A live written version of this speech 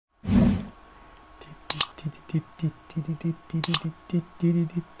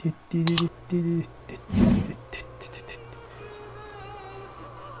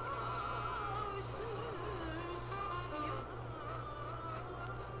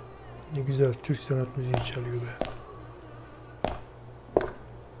Ne güzel Türk sanat müziği çalıyor be.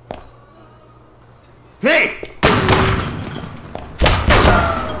 Hey!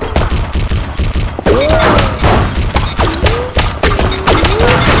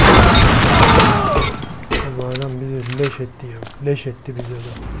 Bu adam bizi leş etti ya. Leş etti bizi adam.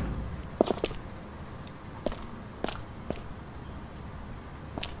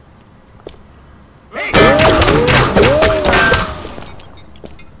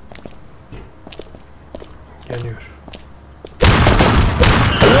 Geliyor.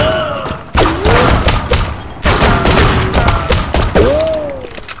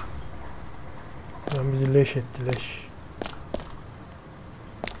 Adam bizi leş etti, leş.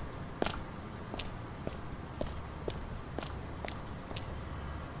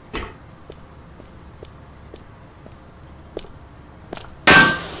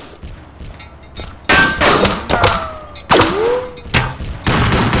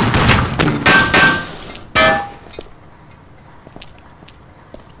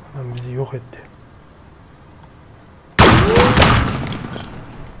 Adam bizi yok etti.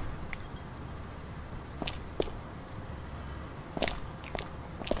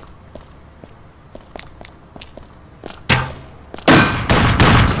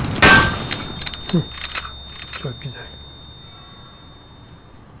 Çok güzel.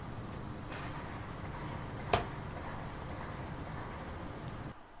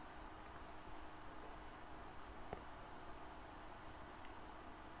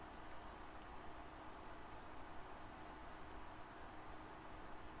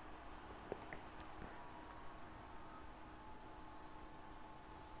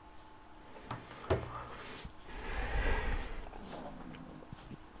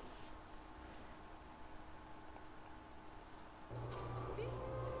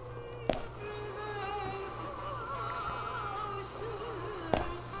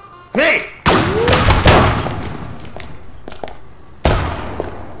 Hey!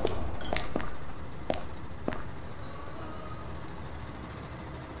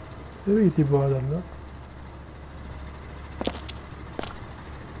 Nereye gitti bu adam lan?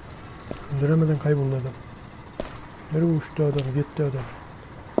 Gönderemeden kayboldu adam. Nereye uçtu adam? Gitti adam.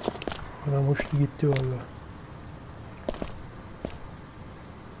 Adam uçtu gitti vallahi.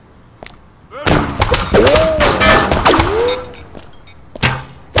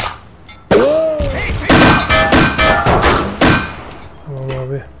 Tamam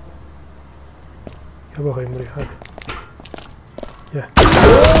abi. Gel bakayım buraya hadi. Gel.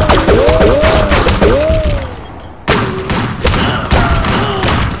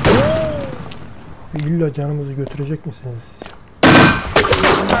 İlla canımızı götürecek misiniz siz ya?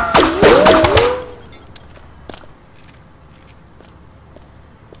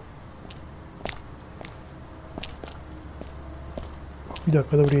 Bak bir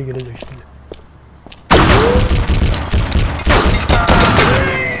dakikada buraya gelecek şimdi.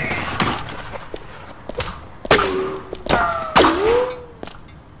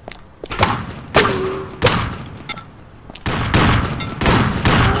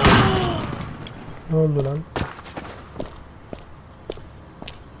 Ne oldu lan?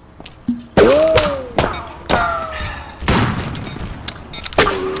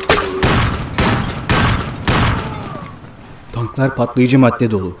 Tanklar patlayıcı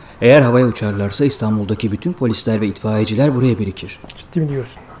madde dolu. Eğer havaya uçarlarsa İstanbul'daki bütün polisler ve itfaiyeciler buraya birikir. Ciddi mi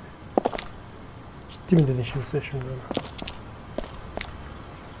diyorsun abi? Ciddi mi dedin şimdi sen şimdi ona?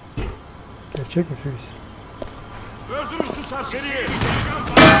 Gerçek mi söylüyorsun? Öldürün şu serseriyi!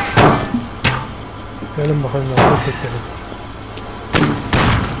 Gelin bakalım nasıl teklerim.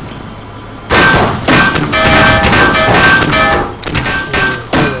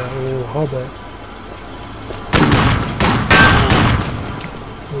 Oha be.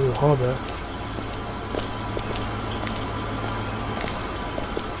 Oha be.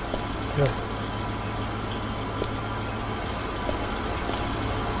 Gel.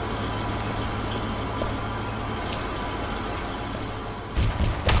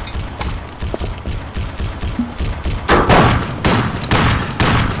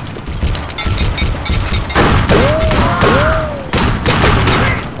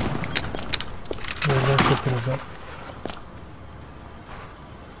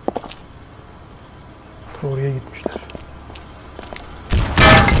 Oraya gitmişler.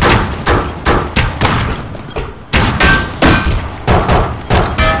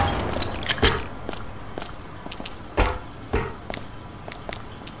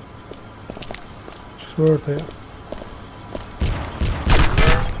 Koy ortaya.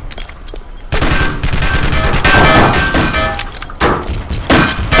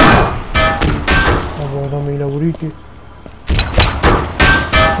 Abi adam öyle vuruyor ki.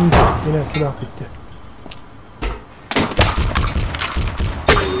 Yine silah bitti.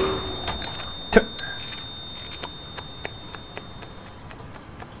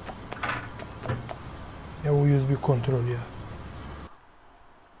 Ya uyuz bir kontrol ya.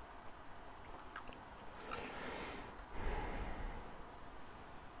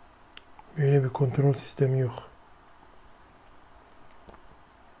 Böyle bir kontrol sistemi yok.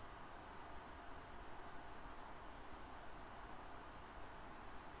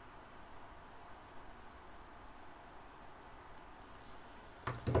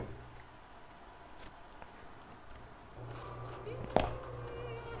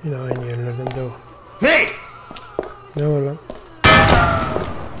 Yine aynı yerlerden devam. Hey! Ne var lan?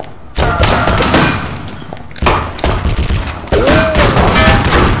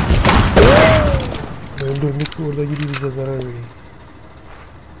 Öldürmüş orada gidiyor bize zarar veriyor.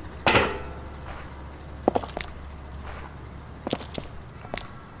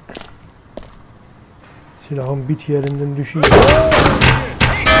 Silahın bit yerinden düşüyor.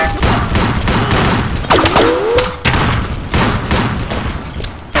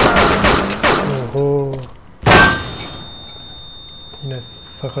 Oho. Yine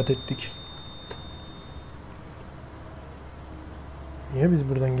sakat ettik. Niye biz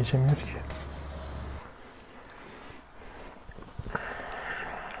buradan geçemiyoruz ki?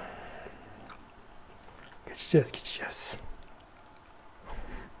 Geçeceğiz.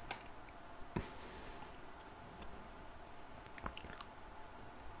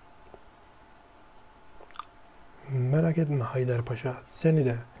 Merak etme Haydarpaşa, seni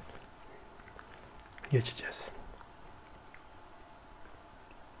de geçeceğiz.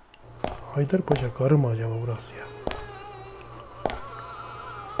 Haydarpaşa karı mı acaba burası ya?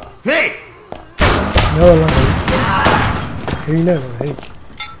 Hey! Ne var lan? Hey ne var? Hey.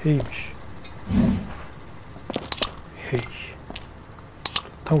 Heymiş. Hey.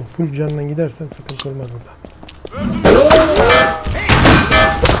 Tam full canla gidersen sıkıntı olmaz burada.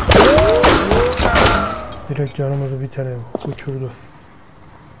 Direkt canımızı bir tane uçurdu.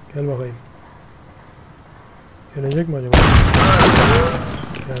 Gel bakayım. Gelecek mi acaba?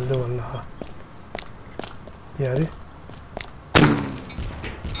 Geldi vallahi. Diğeri.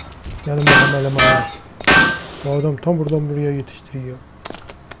 Gelin bakalım elemanlar. Bu adam tam buradan buraya yetiştiriyor.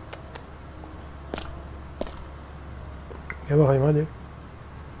 Gel bakayım hadi.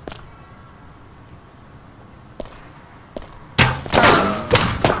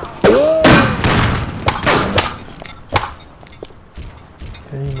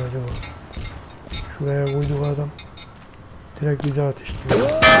 Geleyim mi acaba? Şuraya koyduk adam. Direkt bize ateşliyor.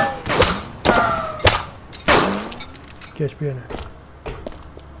 Geç bir yana.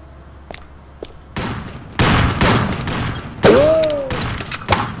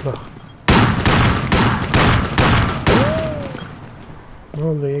 Bak. Ne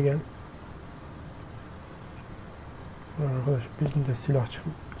oldu Yegen? Arkadaş birinde silah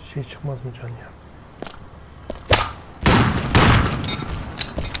çıkmaz mı can ya?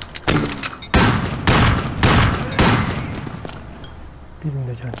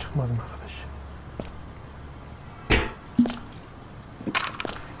 Birinde can çıkmaz mı arkadaş?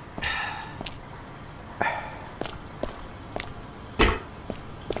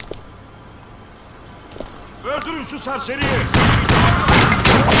 Öldürün şu serseriyi!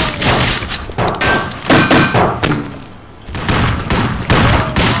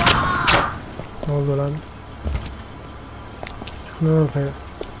 Ne oldu lan? Çıkın lan ortaya.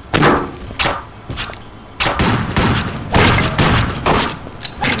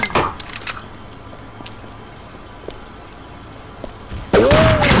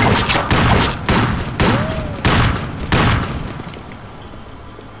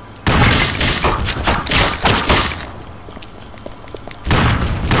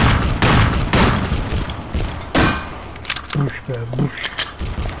 Buş be buş.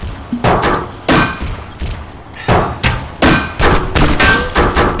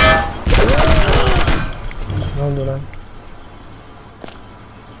 Ne oldu lan?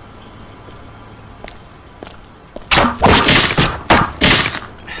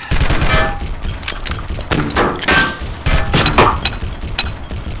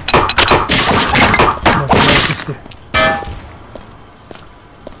 Nasıl gitti?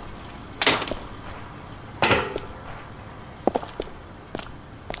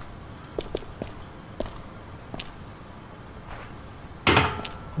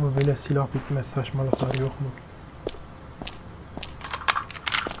 Ama böyle silah bitmez saçmalıklar yok mu?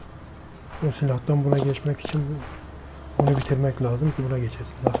 O silahtan buna geçmek için onu bitirmek lazım ki buna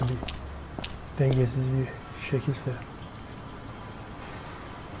geçesin. Nasıl bir dengesiz bir şekilse.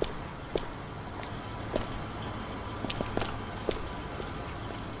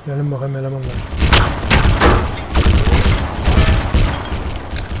 Gelin bakalım elemanlar.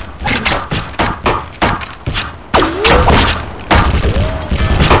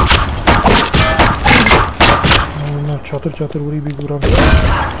 Onlar çatır çatır vuruyor, biz vuramıyoruz.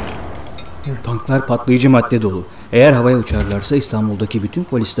 Tanklar patlayıcı madde dolu. Eğer havaya uçarlarsa İstanbul'daki bütün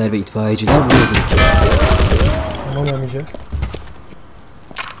polisler ve itfaiyeciler buraya gelecek. Tamam amca.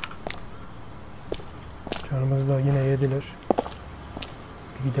 Canımızı da yine yediler.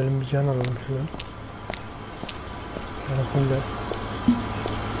 Bir gidelim bir can alalım şuradan. Canı fuller.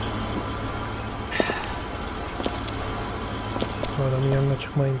 Bu adamın yanına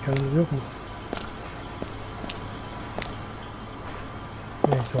çıkma imkanımız yok mu?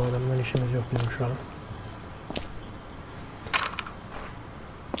 Neyse, o adamdan işimiz yok bizim şu an.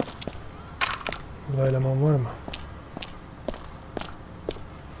 Burada eleman var mı?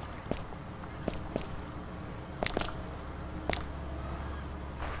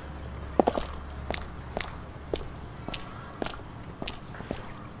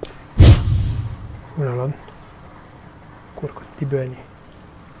 Bu ne lan? Korkuttu beni.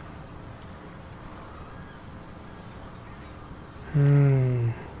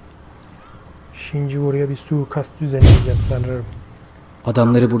 Şimdi oraya bir suikast düzenleyeceğim sanırım.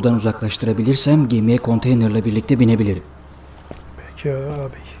 Adamları buradan uzaklaştırabilirsem gemiye konteynerle birlikte binebilirim. Peki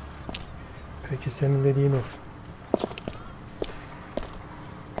abi. Peki, senin dediğin olsun.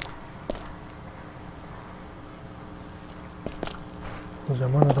 O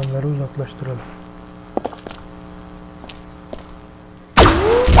zaman adamları uzaklaştıralım.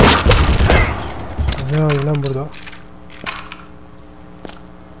 Ne var lan burada?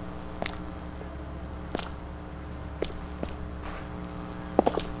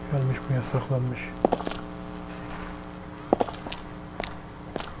 Gelmiş bu, yasaklanmış.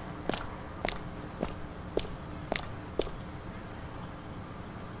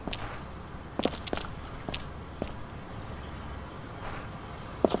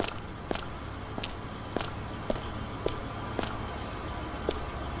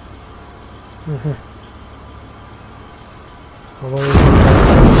 Havaya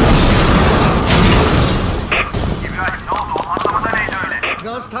İbrahim, ne oldu? O patlama neydi öyle?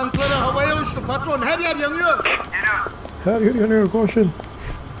 Gaz tankları havaya uçtu patron, her yer yanıyor. Geliyoruz. her yer yanıyor, koşun.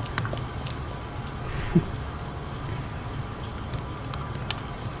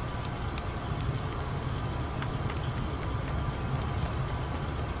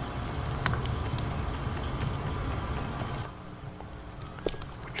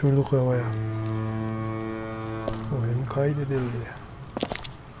 Uçurduk havaya. Oyun kaydedildi.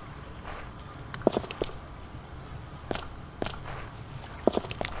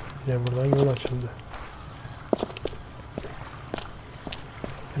 Bize buradan yol açıldı.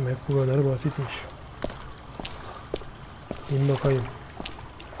 Demek bu kadar basitmiş. İn bakayım.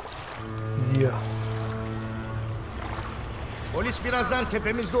 Ziya. Polis birazdan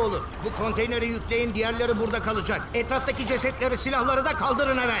tepemizde olur. Bu konteyneri yükleyin, diğerleri burada kalacak. Etraftaki cesetleri, silahları da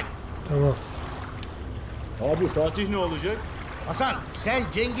kaldırın hemen. Tamam. Abi Fatih ne olacak? Hasan, sen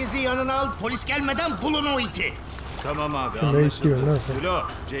Cengiz'i yanına al, polis gelmeden bulun o iti. Tamam abi, Sen ne istiyorsun lan sen? Sülo,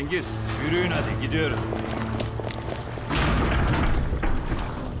 Cengiz, yürüyün hadi gidiyoruz.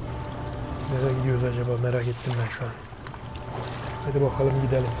 Nereye gidiyoruz acaba, merak ettim ben şu an. Hadi bakalım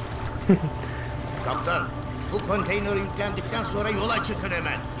gidelim. Kaptan, bu konteyner yüklendikten sonra yola çıkın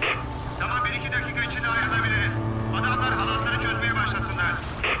hemen. Tamam, 1-2 dakika içinde ayrılabiliriz. Adamlar halatları çözmeye başlasınlar.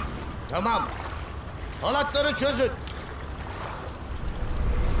 Tamam. Halatları çözün.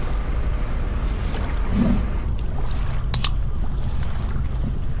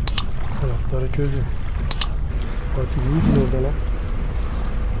 Kanatları çözün. Fatih iyiydin orada lan.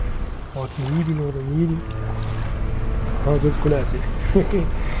 Fatih iyiydin orada, iyiydin. Ha, kız kulesi.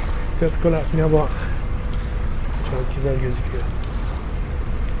 Kız kulesine bak. Çok güzel gözüküyor.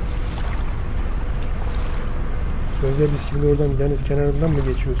 Sözde biz şimdi oradan deniz kenarından mı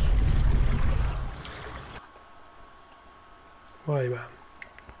geçiyoruz? Vay be.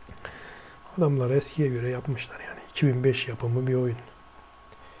 Adamlar eskiye göre yapmışlar yani. 2005 yapımı bir oyun.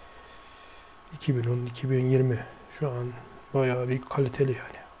 2010-2020 şu an bayağı bir kaliteli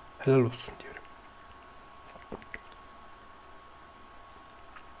yani. Helal olsun diyorum.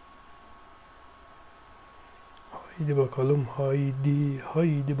 Haydi bakalım, haydi,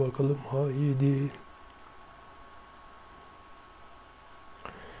 haydi bakalım, haydi.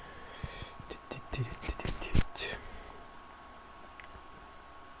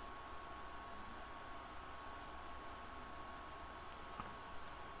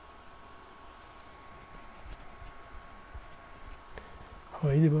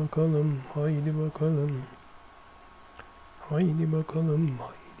 Haydi bakalım, haydi bakalım. Haydi bakalım,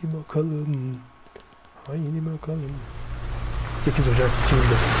 haydi bakalım. Haydi bakalım. 8 Ocak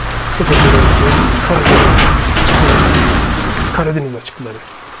 2004. 01.12 Karadeniz açıkları. Karadeniz açıkları.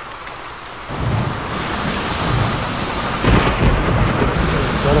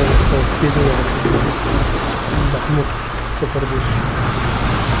 Yararlanmak gece yarısı. Mahmut 01.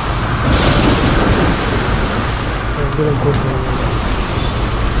 Bölüm korkmuyor.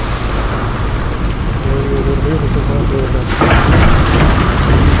 Yoruluyor musun kontrolden?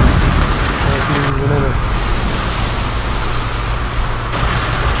 Saatini yüzüne ver.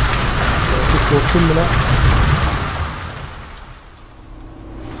 Artık korktun mu lan?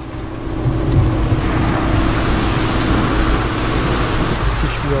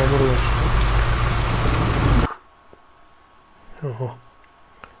 Müthiş bir yağmur var. Oho.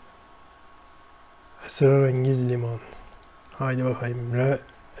 Esrarengiz liman. Haydi bakayım.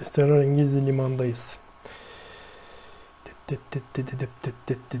 Esrarengiz limandayız.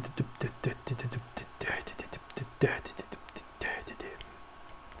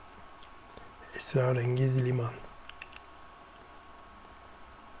 Esrarengiz liman.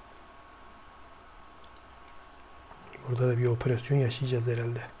 Burada da bir operasyon yaşayacağız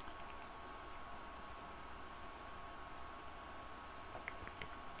herhalde.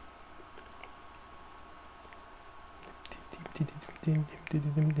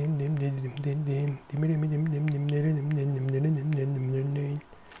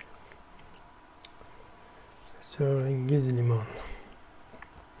 Esrarengiz liman.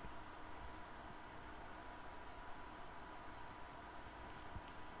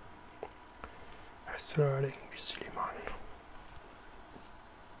 Esrarengiz liman.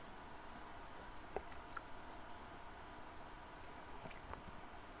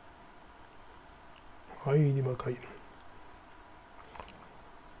 Haydi bakayım.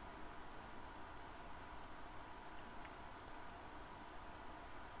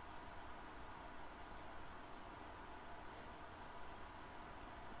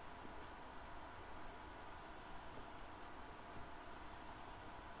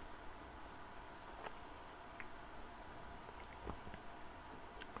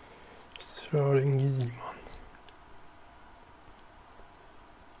 Esrarengiz liman.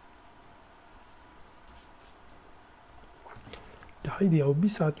 Ya haydi ya, bir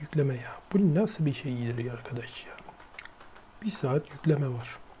saat yükleme ya. Bu nasıl bir şeydir ya arkadaş ya. Bir saat yükleme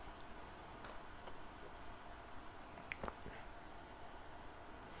var.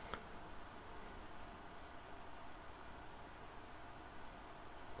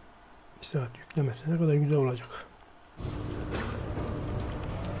 Bir saat yüklemesi ne kadar güzel olacak.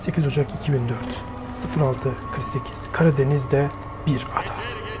 8 Ocak 2004 06.48 Karadeniz'de bir ada.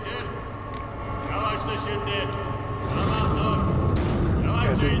 Yavaşla şimdi. Tamam dur.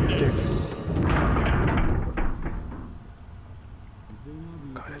 Yavaşça indir.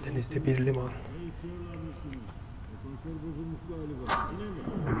 Karadeniz'de bir liman.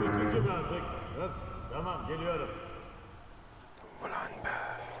 Kaçıncı mı artık? Tamam geliyorum. Ulan be.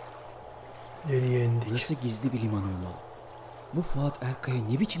 Nereye indik? Burası gizli bir liman olmalı. Bu Fuat Erkay'a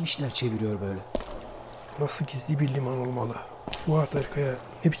ne biçim işler çeviriyor böyle? Nasıl gizli bir liman olmalı? Fuat Erkay'a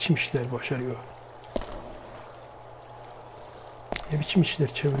ne biçim işler başarıyor? Ne biçim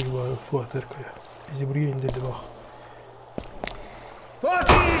işler çeviriyor bu Fuat Erkay'a? Bizi buraya indirdi bak.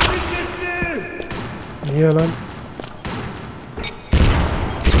 Fatih gitti. Niye lan?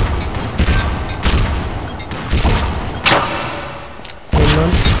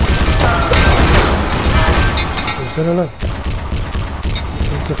 Lan. Söylesene lan.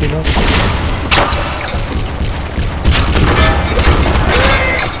 Söylesene lan.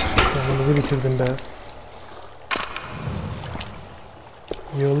 Canımızı bitirdim be.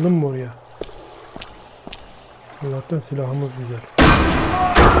 Yıldın mı oraya? Allah'tan silahımız güzel.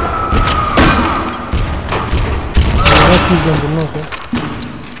 Nasıl yüzden bundan sonra?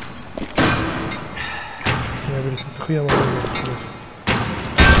 Yine birisi sıkıyor ama ben sıkıyor.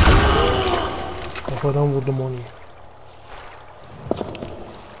 Kafadan vurdum onu.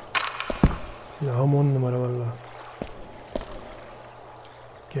 Silahım 10 numara valla.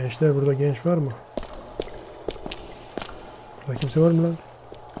 Gençler, burada genç var mı? Burada kimse var mı lan?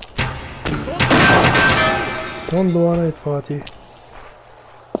 Son duana et Fatih.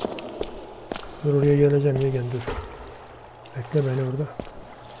 Dur oraya geleceğim, yegen dur. Bekle beni orada.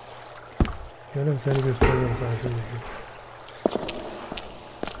 Gelin seni göstereceğim sana şöyle.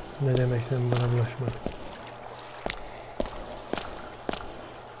 Ne demek sen bana bulaşma.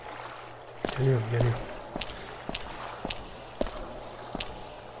 Geliyorum.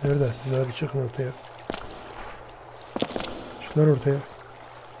 Nerede siz, hadi çıkın ortaya. Çıklar ortaya.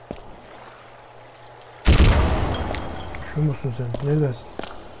 Şu musun sen? Neredesin?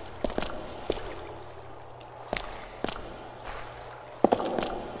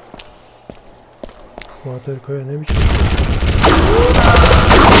 Fuat Kaya ne biçim?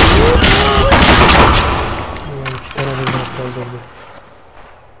 Ulan 2 tane birden saldırdı.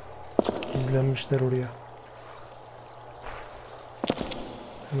 Gizlenmişler oraya.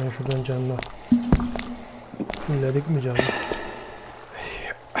 Hemen şuradan canla. Fulledik mi canlı?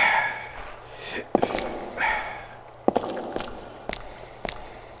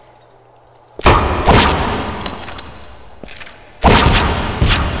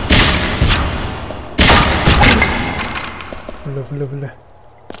 Fulle.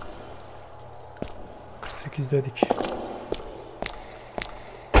 48 dedik.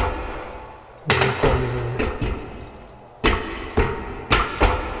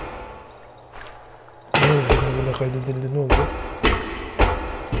 Ne oldu? Burada kaydedildi. Ne oldu?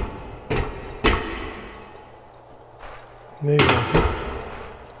 Ne yazıyor?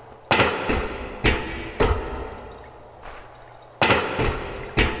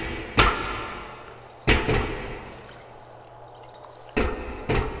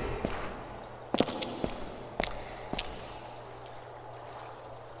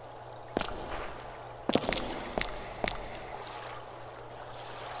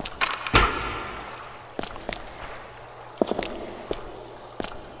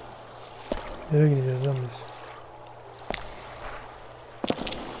 Nereye gideceğiz lan biz?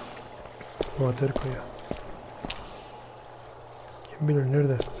 Kaya. Kim bilir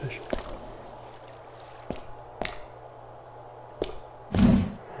neredesin sen şimdi?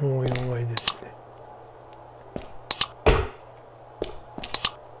 Oy dedi şimdi.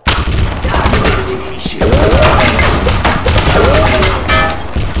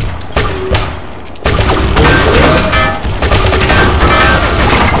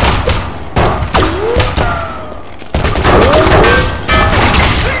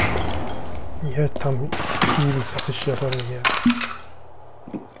 Ya tam iyi bir satış yaparım ya.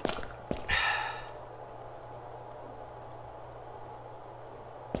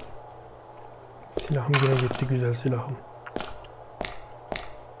 Silahım yine gitti, güzel silahım.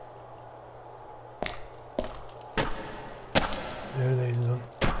 Neredeydi lan?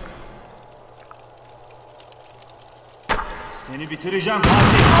 Seni bitireceğim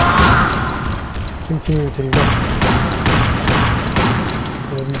Fatih. Kimi bitireyim lan?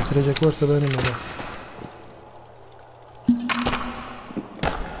 Böyle bir bitirecek varsa benim öyle.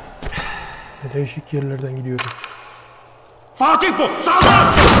 Ne değişik yerlerden gidiyoruz. Fatih bu!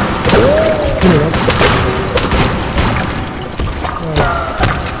 Saldır! Ciddi mi lan?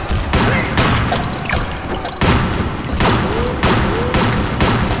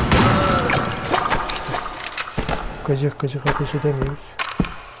 Gıcık ateş edemiyoruz.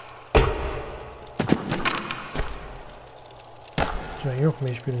 Can yok mu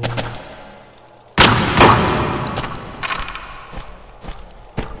hiçbirinin?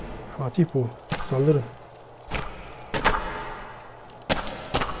 Fatih bu. Saldırın.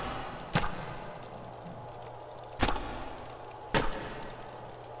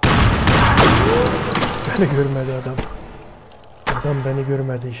 Beni görmedi adam. Adam beni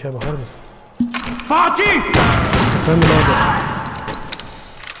görmedi. İşe bakar mısın? Fatih! Efendim abi.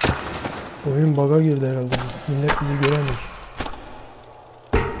 Oyun bug'a girdi herhalde. Millet bizi göremiyor.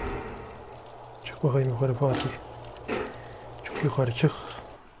 Çık bakayım yukarı Fatih. Çok yukarı çık.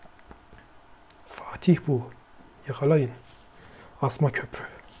 Fatih bu. Yakalayın. Asma köprü.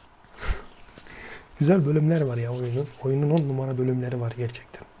 Güzel bölümler var ya oyunun. Oyunun 10 numara bölümleri var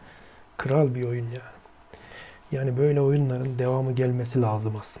gerçekten. Kral bir oyun ya. Yani böyle oyunların devamı gelmesi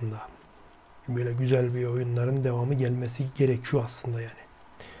lazım aslında. Böyle güzel bir oyunların devamı gelmesi gerekiyor aslında yani.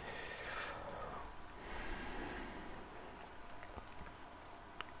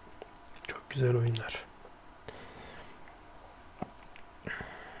 Çok güzel oyunlar.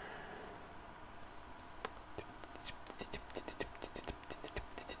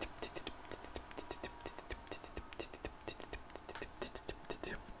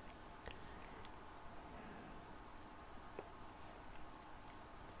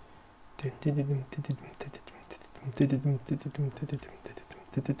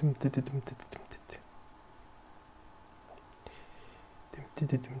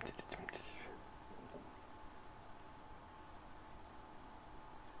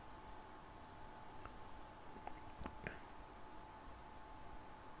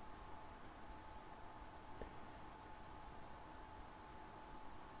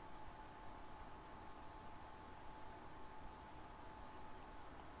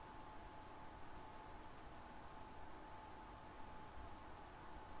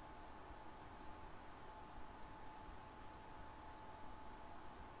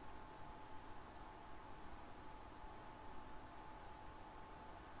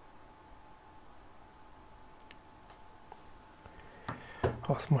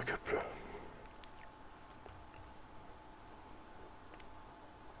 Asma köprü.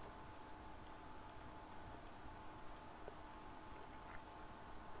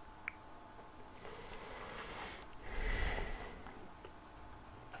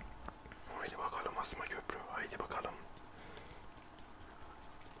 Haydi bakalım asma köprü. Haydi bakalım.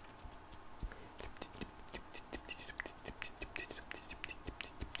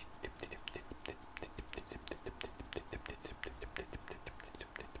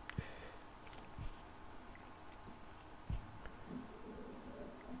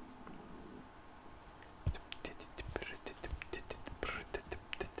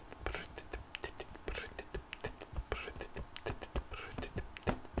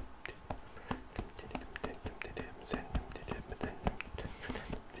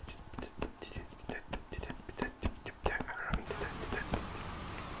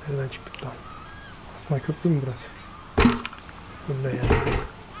 Nereden çıktık lan? Asma köprü mü burası? Bu ne yani?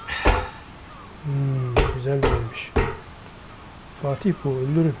 Güzel değilmiş. Fatih bu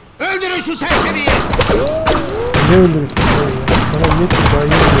öldürün. Öldürün şu serseriyi! Ne öldürürsün? Sana niye daha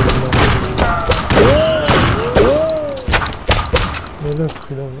iyi öldürüyorum lan? Nereden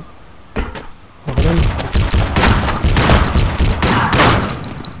sıkıyor lan bu? Havadan mı sıkıyor?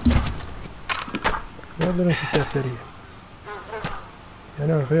 Öldürün şu serseriyi.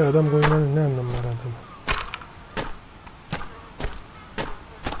 Yani arkaya adam koymanın ne anlamı var adamı?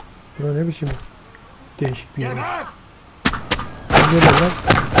 Bura ne biçim değişik bir yermiş. Gel lan.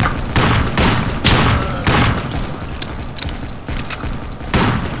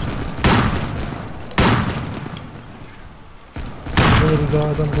 Böyle uzağa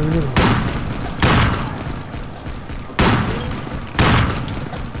adam koyulur mu?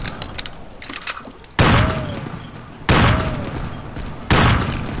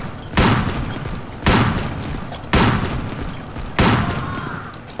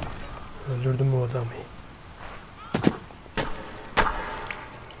 Öldürdüm bu adamı.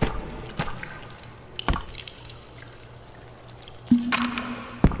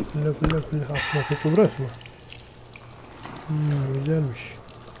 Fılla asma köprü burası mı? Güzelmiş.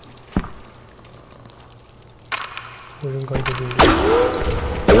 Oyun kaydedildi.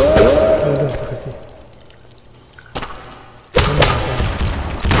 Nereden sıkısın?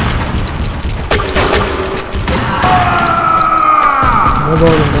 Ne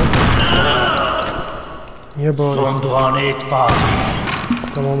bağırıyorsun lan? Niye bağırıyorsun? Son duanı et Fatih.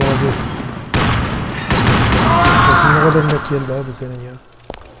 Tamam abi. Sesin ne kadar net geldi abi senin ya.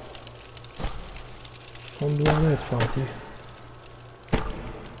 Son duanı et Fatih.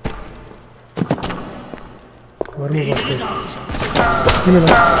 Var mı başka? Kimi lan?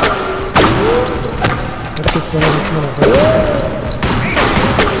 Herkes bana bakma lan.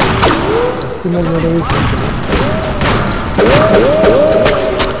 Teslim ol ya da ölsün.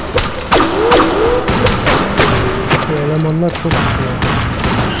 Bu elemanlar çok sıkıyor.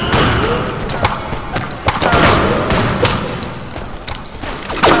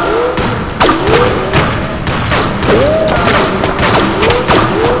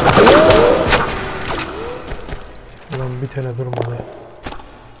 Ulan bir tane durmadı.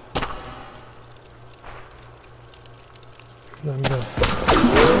 Şuradan biraz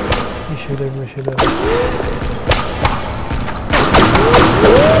bir şeyler.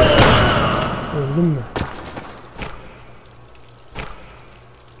 Öldün mü?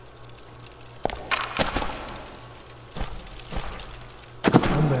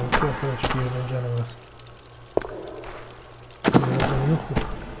 Ben de yok arkadaş, bir yerden canım alsın. Yok mu?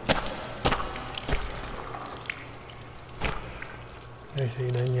 Neyse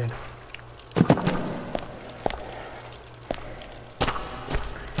yine yiyelim.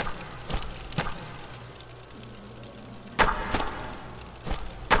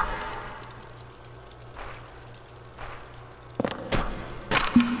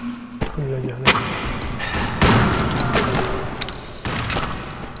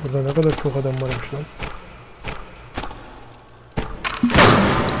 Burada ne kadar çok adam varmış lan.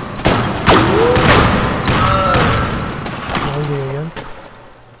 Ne oluyor ya?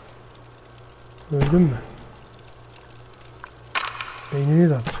 Öldün mü? Beynini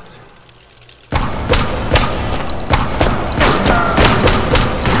de atacağız.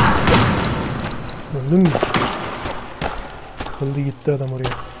 Öldün mü? Kıldı gitti adam oraya.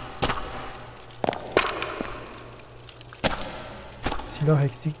 Silah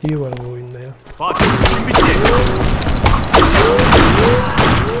eksikliği var bu oyunda ya. Fatih, işin bitti.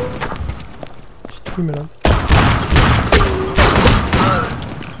 Ciddi mi lan?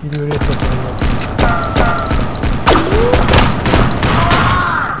 Bir oraya satalım lan.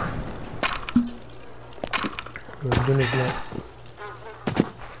 Öldünüz lan.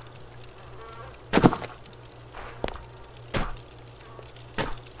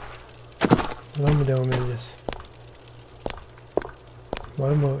 Buradan mı devam edeceğiz?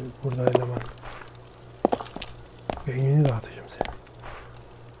 Var mı burada eleman? Beynini dağıtacağım seni.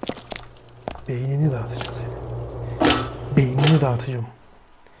 Beynini dağıtacağım seni. Beynini dağıtacağım.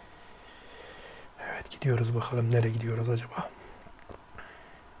 Evet, gidiyoruz bakalım. Nereye gidiyoruz acaba?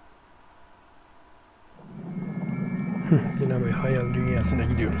 Yine bir hayal dünyasına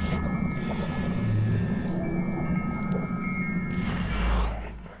gidiyoruz.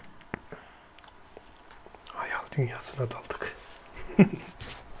 Hayal dünyasına daldık.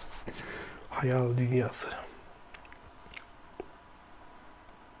 Hayal dünyası.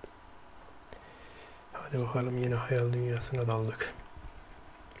 Hadi bakalım, yine hayal dünyasına daldık.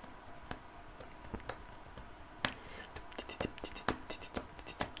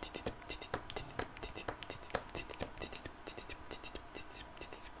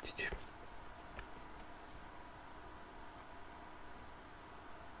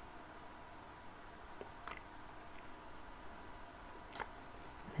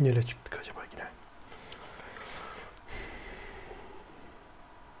 Nereye çıktık acaba yine?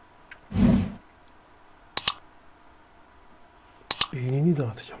 Beynini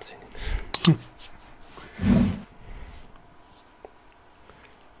dağıtacağım senin.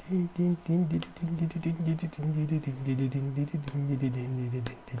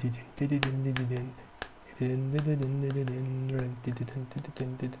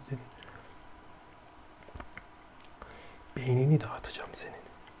 Beynini dağıtacağım senin.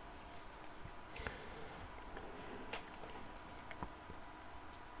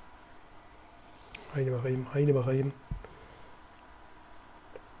 Haydi bakayım, haydi bakayım.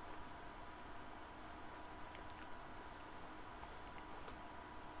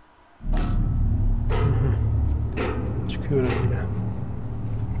 Çıkıyoruz yine.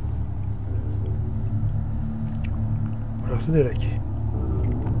 Burası nere ki?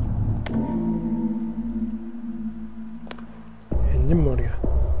 İndim mi oraya?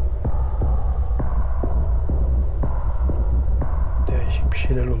 Değişik bir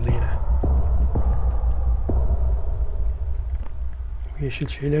şeyler oldu yine. Bu yeşil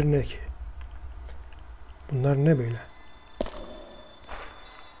şeyler ne ki? Bunlar ne böyle?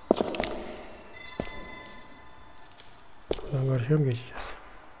 Buradan karşıya mı geçeceğiz?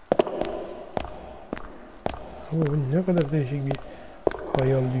 Ama bu ne kadar değişik bir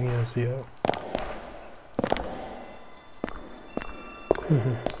hayal dünyası ya.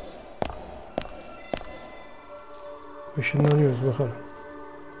 Işınlanıyoruz bakalım.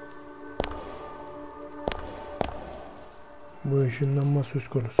 Bu ışınlanma söz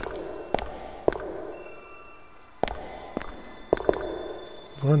konusu.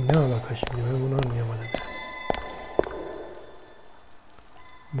 Buranın ne alaka şimdi? Ben bunu anlayamadım.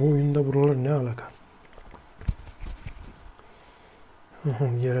 Bu oyunda buralar ne alaka?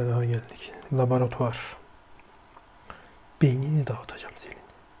 Bir yere daha geldik. Laboratuvar. Beynini dağıtacağım senin.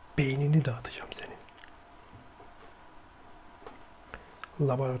 Beynini dağıtacağım senin.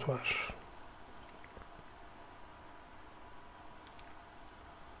 Laboratuvar.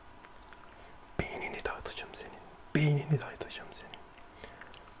 Beynini dağıtacağım senin. Beynini dağıtacağım senin.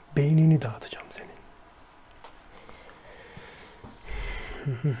 Beynini dağıtacağım senin.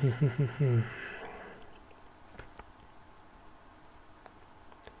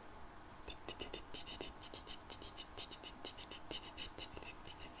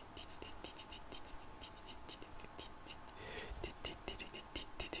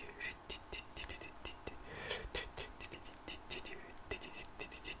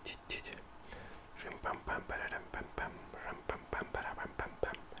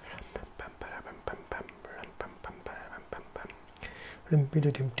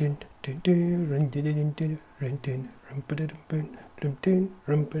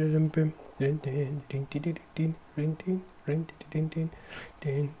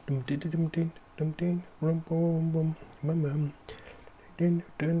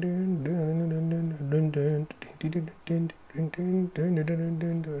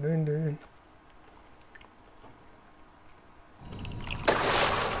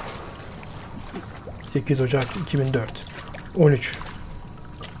 ...8 Ocak 2004... 13...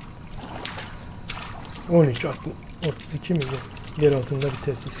 32 miydi? Yer altında bir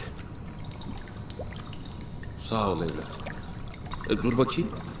tesis. Sağ ol evlat. Dur bakayım.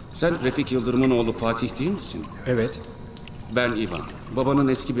 Sen Refik Yıldırım'ın oğlu Fatih değil misin? Evet. Ben İvan. Babanın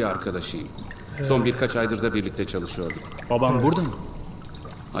eski bir arkadaşıyım. Son birkaç aydır da birlikte çalışıyorduk. Babam burada mı?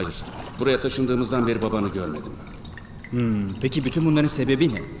 Hayır. Buraya taşındığımızdan beri babanı görmedim. Peki bütün bunların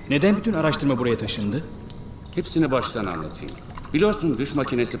sebebi ne? Neden bütün araştırma buraya taşındı? Hepsini baştan anlatayım. Biliyorsun düş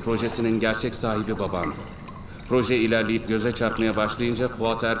makinesi projesinin gerçek sahibi babamdı. Proje ilerleyip göze çarpmaya başlayınca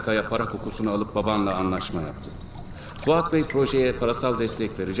Fuat Erkaya para kokusunu alıp babanla anlaşma yaptı. Fuat Bey projeye parasal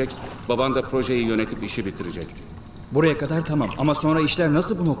destek verecek, baban da projeyi yönetip işi bitirecekti. Buraya kadar tamam ama sonra işler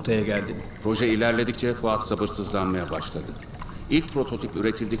nasıl bu noktaya geldi? Proje ilerledikçe Fuat sabırsızlanmaya başladı. İlk prototip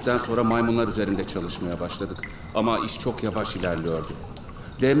üretildikten sonra maymunlar üzerinde çalışmaya başladık. Ama iş çok yavaş ilerliyordu.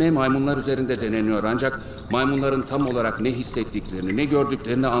 DM maymunlar üzerinde deneniyor ancak maymunların tam olarak ne hissettiklerini, ne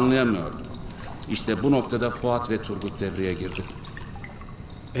gördüklerini anlayamıyordu. İşte bu noktada Fuat ve Turgut devreye girdi.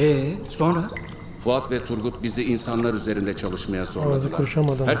 Sonra? Fuat ve Turgut bizi insanlar üzerinde çalışmaya Ağzı zorladılar.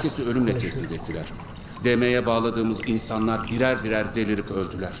 konuşamadan Herkesi ölümle konuşuyor. tehdit ettiler. DM'ye bağladığımız insanlar birer birer delirip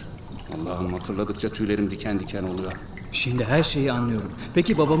öldüler. Allah'ım hatırladıkça tüylerim diken diken oluyor. Şimdi her şeyi anlıyorum.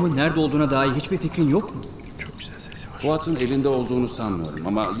 Peki babamın nerede olduğuna dair hiçbir fikrin yok mu? Çok güzel sesi var. Fuat'ın elinde olduğunu sanmıyorum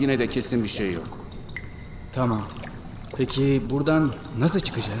ama yine de kesin bir şey yok. Tamam. Peki buradan nasıl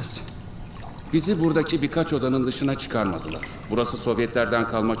çıkacağız? Bizi buradaki birkaç odanın dışına çıkarmadılar. Burası Sovyetlerden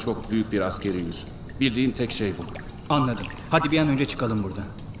kalma çok büyük bir askeri üs. Bildiğim tek şey bu. Anladım. Hadi bir an önce çıkalım buradan.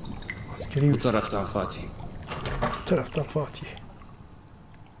 Askeri Bu üs. taraftan Fatih. Bu taraftan Fatih.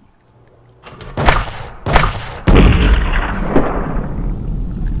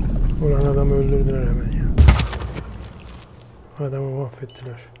 Ulan adamı öldürdüler hemen ya. Adamı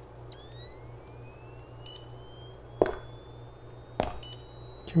mahvettiler.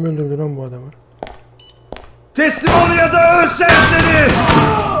 Kim öldürdü lan bu adamı? Teslim ol ya da öl serseri!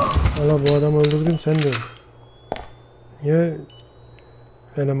 Valla bu adamı öldürdün sen de öl. Niye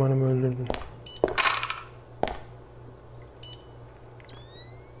elemanımı öldürdün?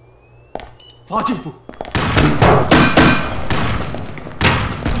 Fatih bu.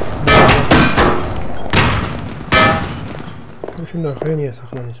 Şimdi arkaya niye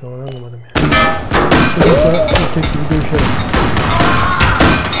saklanıyorsun onu anlamadım ya. Şimdi erkek gibi dövüşelim.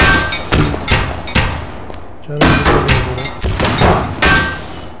 Canım bir şey burada.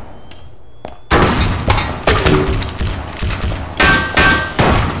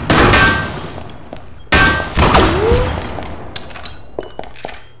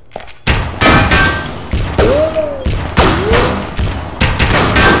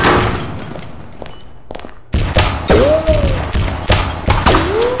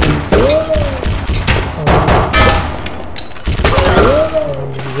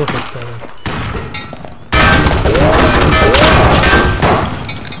 Yok etti adam.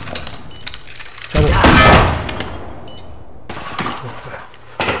 Çabuk. Oh be.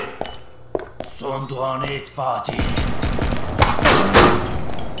 Son duanı et Fatih.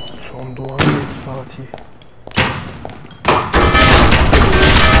 Son duanı et Fatih.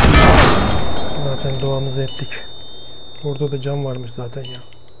 Zaten duamızı ettik. Orada da cam varmış zaten ya.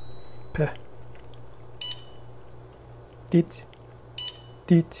 Peh. Dit.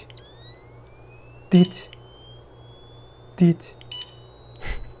 Dit. Dit. Dit.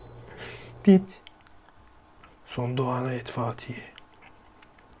 Dit. Son duanı et Fatih.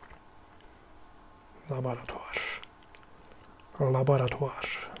 Laboratuvar.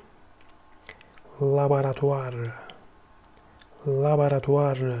 Laboratuvar. Laboratuvar.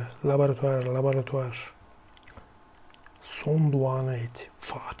 Laboratuvar. Laboratuvar. Laboratuvar. Son duanı et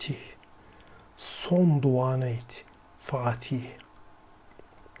Fatih. Son duanı et Fatih.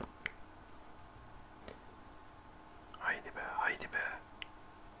 Haydi be, haydi be.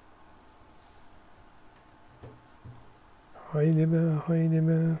 Haydi be, haydi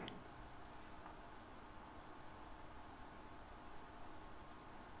be.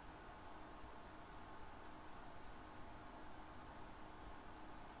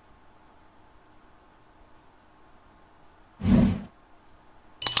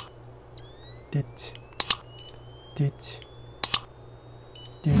 Dit. Dit.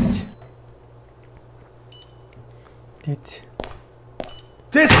 Dit. Dit.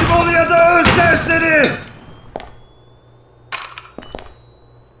 Teslim ol ya da öl serseri!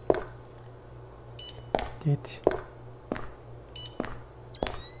 Dit.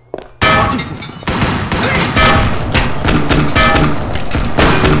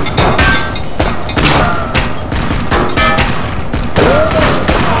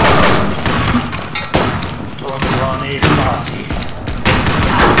 Son duanı et Fatih.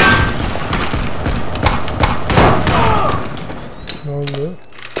 Ne oldu?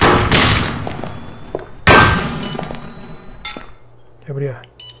 Gel buraya.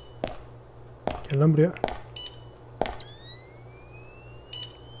 Gel lan buraya.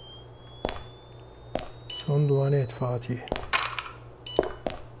 Son duanı et Fatih.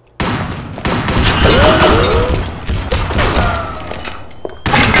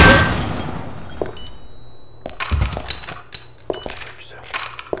 Güzel.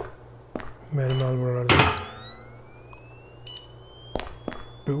 Mermi al buralardan.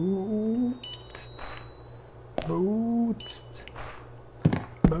 Bootst. Bootst.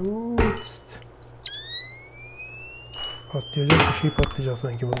 Bootst. Patlayacak bir şey patlayacak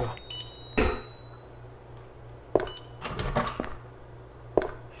sanki burada.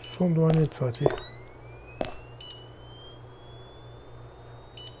 Son duanı et Fatih.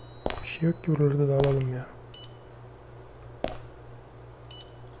 Bir şey yok ki buraları da alalım ya.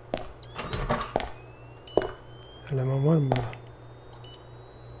 Eleman var mı burada?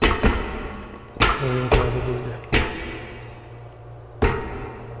 Oyun kaydedildi.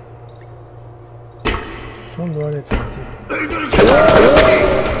 Son duanı et Fatih.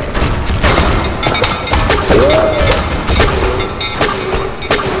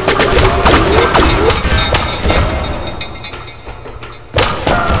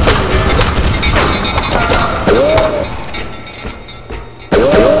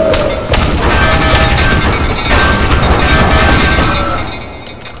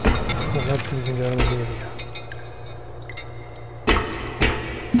 Hepsi bizim canımızı yedi ya.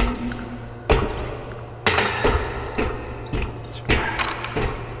 Çık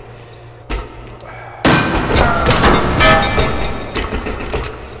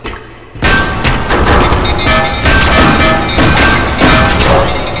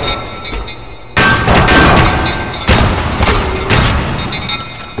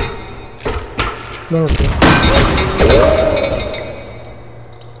lan ortaya.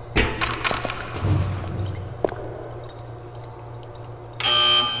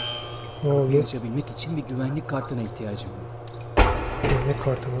 Ne oldu? Açabilmek için bir güvenlik kartına ihtiyacım var. Güvenlik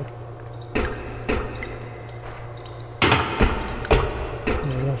kartı mı?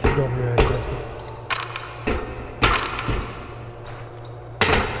 Buradan su damlıyor herkese.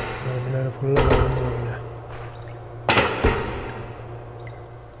 Mermileri fırlamayalım bu oyuna.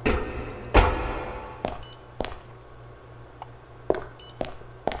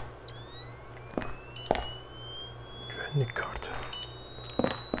 Güvenlik kartı.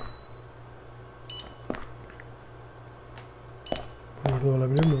 Burada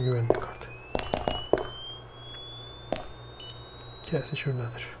olabilir mi güvenlik kartı? Kesin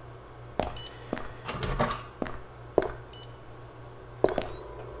şuradadır.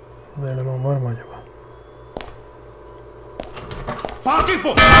 Burada eleman var mı acaba? Fatih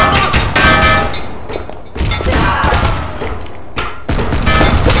bu!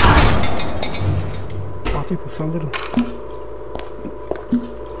 Fatih bu saldırın.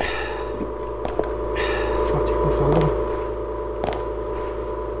 Fatih bu saldırın.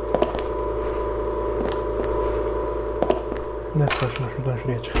 Ne saçma, şuradan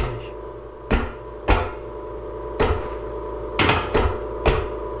şuraya çıkmayı.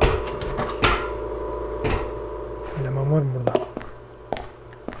 Eleman var mı burada?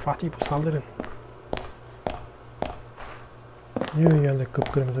 Fatih bu saldırın. Niye geldik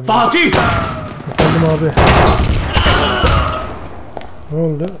kıpkırmızı? Fatih! Efendim abi. Ne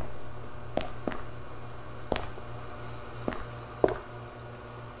oldu?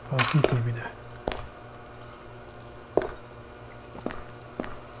 Fatih diye bir de.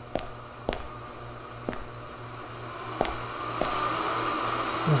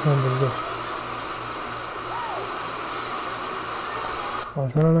 Aha buldu.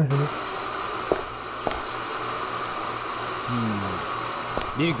 Alsana lan şunu.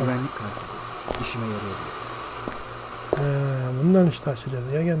 Bir güvenlik kartı. İşime yarayabilir. Bundan işte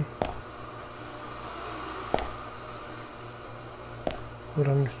açacağız ya gel.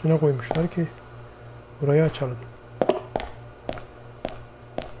 Buranın üstüne koymuşlar ki burayı açalım.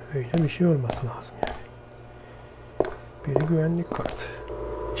 Öyle bir şey olması lazım yani. Bir güvenlik kartı.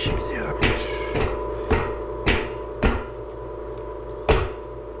 İşimize yarabilir.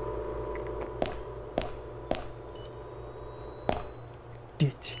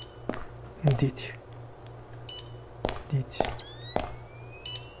 Dit.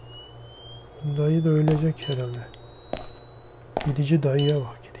 Dayı da ölecek herhalde. Gidici dayıya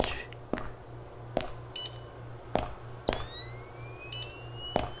bak, gidici.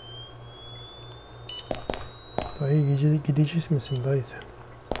 Dayı gidici misin dayı sen?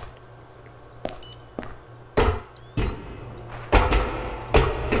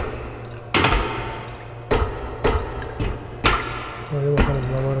 Hadi bakalım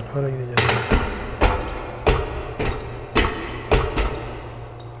laboratuvara gideceğiz.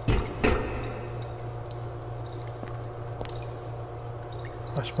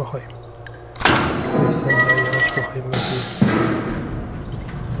 Aç bakayım. Sen dayı aç bakayım.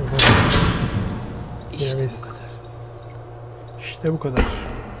 İşte bu kadar.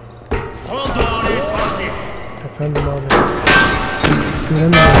 Son duanı et Fatih! Efendim abi.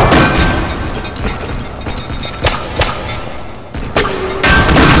 Göremiyorum.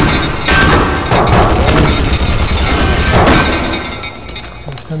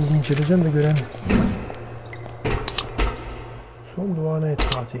 Sen linç edeceğim de göremiyorum. Son duanı et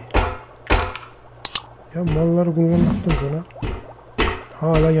Fatih. Ya malları kullandıktan sonra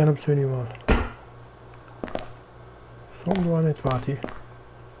hala yanıp sönüyor mal. Son duanı et Fatih.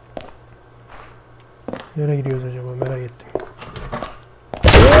 Nereye gidiyoruz acaba, merak ettim.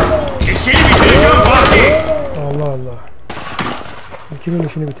 İşini bitireceğim Fatih. Allah Allah. Kimin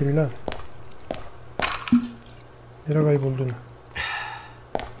işini bitiriyor lan? Nereye kayboldun?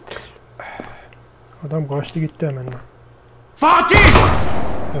 Adam kaçtı gitti hemen lan. Fatih!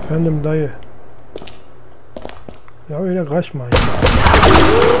 Efendim dayı. Ya öyle kaçma ya.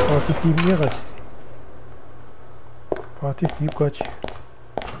 Fatih deyip niye kaçsın? Fatih deyip kaç.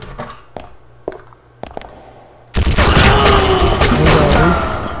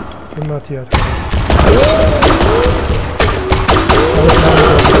 Kim atıyor?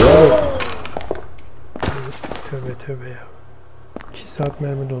 Tövbe tövbe ya. 2 saat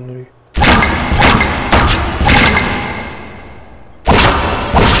mermi dolduruyor.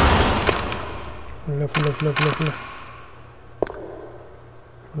 Fırla.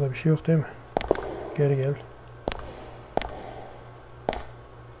 Burada bir şey yok değil mi? Geri gel.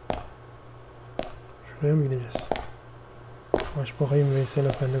 Şuraya mı gideceğiz? Aç bakayım Veysel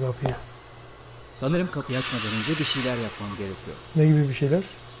Efendi kapıyı. Sanırım kapıyı açmadan önce bir şeyler yapmam gerekiyor. Ne gibi bir şeyler?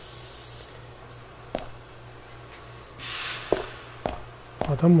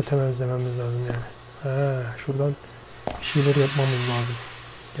 Adam mı temizlememiz lazım yani? He, şuradan bir şeyler yapmamız lazım.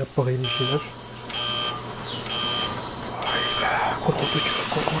 Yap bakayım bir şeyler. Vay be, korkutucu.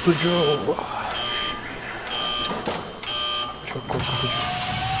 Çok korkutucu.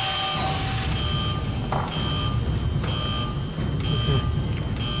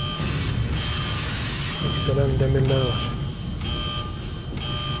 Yükselen demirler var.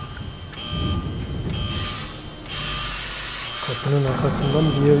 Kapının arkasından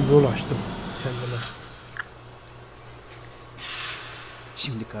bir yol açtım kendime.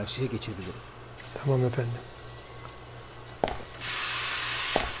 Şimdi karşıya geçebilirim. Tamam efendim.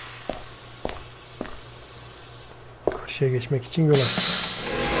 Karşıya geçmek için yol açtım.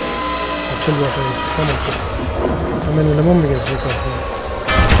 Açıl bakayım. Sen açıl. Hemen eleman mı gelecek karşıya?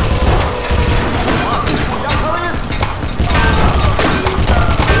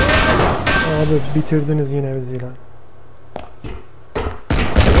 Abi bitirdiniz yine bizi lan.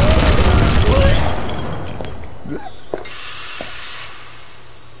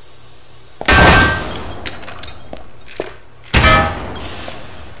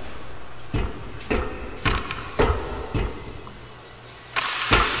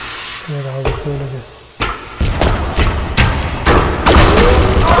 Ne daha söyleyeceğiz.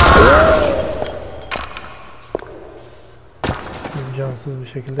 Cansız bir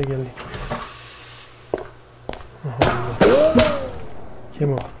şekilde geldik. Aha.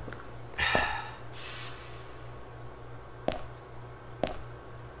 Kim o?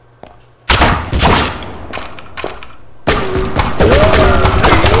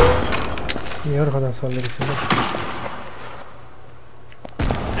 Niye arkadan saldırırsın?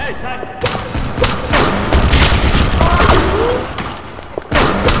 Hey sen!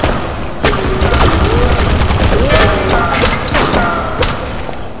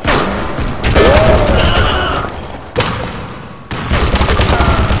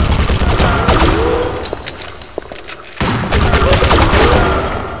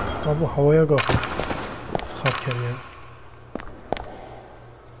 Abi havaya kalkın. Sıkarken ya.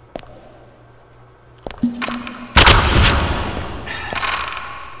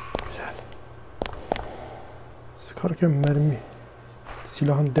 Güzel. Sıkarken mermi.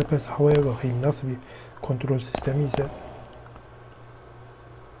 Silahın depesi havaya bakayım. Nasıl bir kontrol sistemi ise.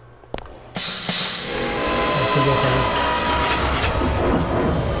 Açıl bakalım.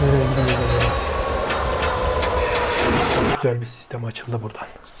 Nereye gidiyoruz acaba? Çok güzel bir sistem açıldı buradan.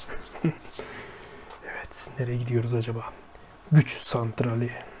 Evet, nereye gidiyoruz acaba? Güç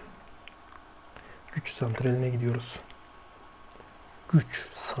santrali. Güç santraline gidiyoruz. Güç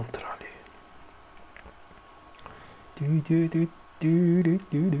santrali.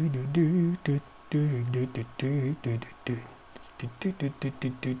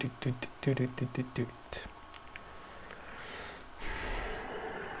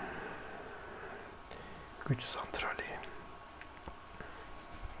 Güç santrali.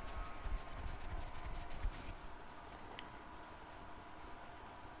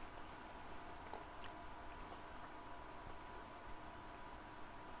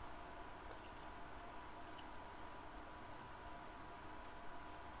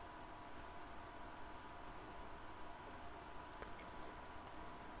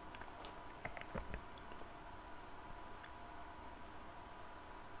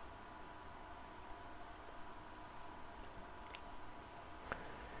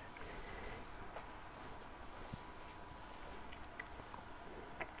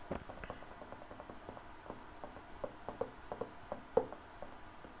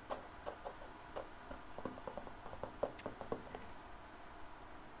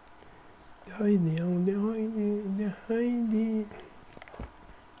 haydi ya, haydi.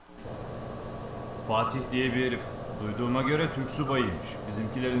 Fatih diye bir herif. Duyduğuma göre Türk subayıymış.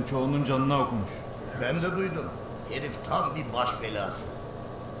 Bizimkilerin çoğunun canına okumuş. Ben de duydum. Herif tam bir baş belası.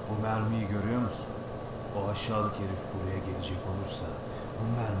 Bu mermiyi görüyor musun? O aşağılık herif buraya gelecek olursa bu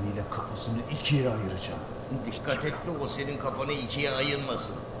mermiyle kafasını ikiye ayıracağım. Dikkat et de o senin kafanı ikiye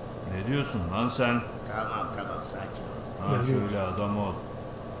ayırmasın. Ne diyorsun lan sen? Tamam sakin ol. Ha şöyle adam ol.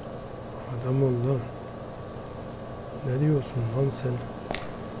 Adam ol lan. Ne diyorsun lan sen?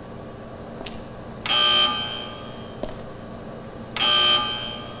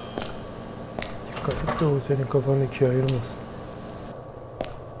 Dikkat et de o senin kafanı ikiye ayırmasın.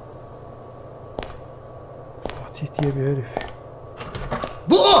 Fatih diye bir herif.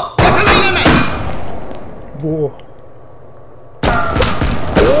 Bu o! Yakalayın hemen! Bu o.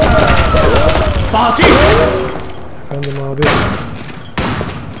 Fatih! Efendim abi.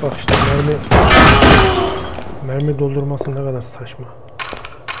 Bak işte mermi doldurması ne kadar saçma.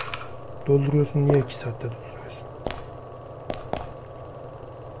 Dolduruyorsun, niye 2 saatte dolduruyorsun?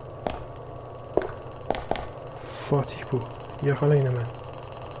 Fatih bu. Yakalayın hemen.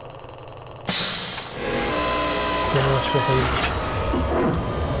 Sistemi aç bakalım.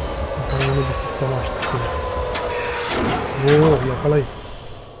 Yeni bir sistem açtık yine. Oo, yakalayın.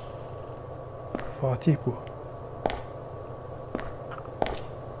 Fatih bu.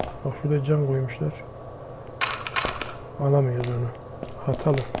 Bak şurada can koymuşlar. Alamıyoruz onu.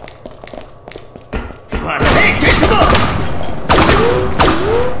 Hatalı. Fatih teslim ol!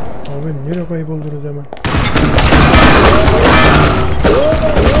 Abi nereye kayboldunuz hemen?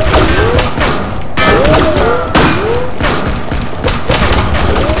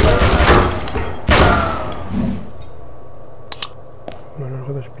 Ulan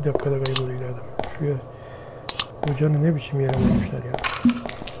arkadaş bir dakikada kayboluyor adam. Şuraya bu canı ne biçim yere koymuşlar ya.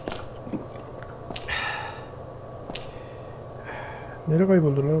 Nereye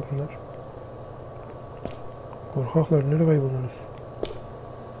kayboldular bunlar? Korkaklar, nereye kayboldunuz?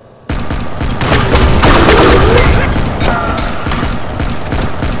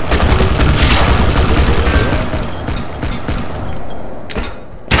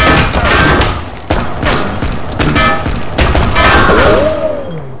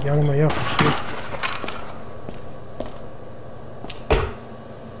 Yanıma yaklaştı.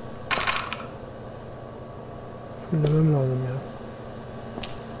 Fullemem lazım ya.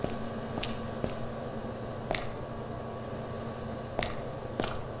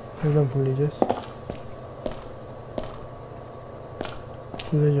 Nereden fullleyeceğiz?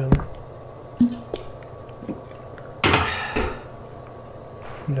 Fulle canım.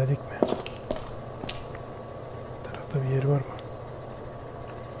 Fullledik mi? Tarafta bir yer var mı?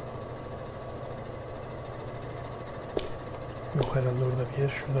 Yok herhalde orada bir yer.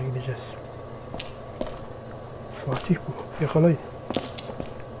 Şuradan gideceğiz. Fatih bu. Yakalayın.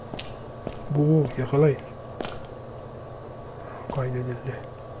 Bu yakalayın.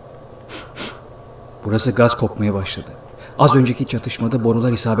 Kaydedildi. Burası gaz kokmaya başladı. Az önceki çatışmada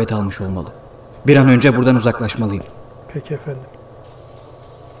borular isabet almış olmalı. Bir an önce buradan uzaklaşmalıyım. Peki efendim.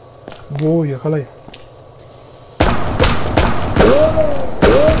 Bu yakalayın.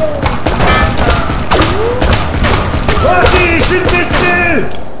 Fatih işin bitti!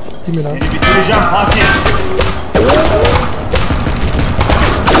 Bitti mi lan? Seni bitireceğim Fatih!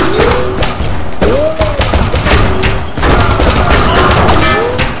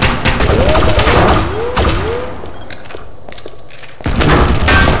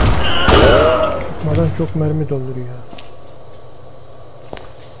 Sıkmadan çok mermi dolduruyor.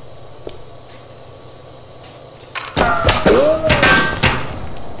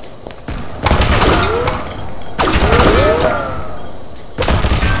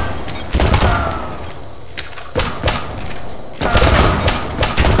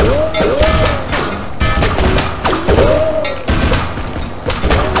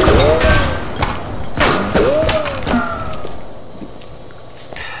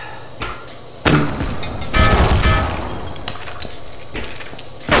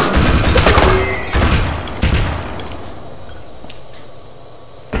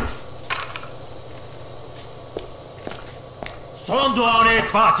 Son duanı et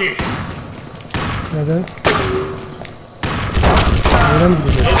Fatih! Neden? Nereden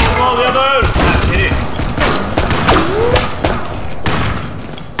gideceğiz? Teslim ol ya da öl serseri!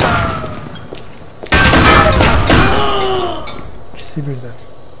 İkisi birden.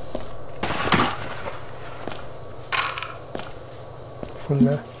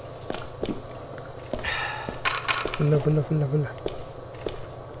 Fulle. Fulle.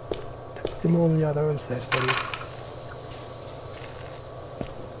 Teslim ol ya da öl serseri.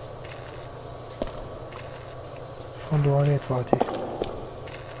 Dua et Fatih.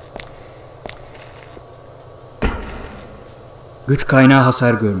 Güç kaynağı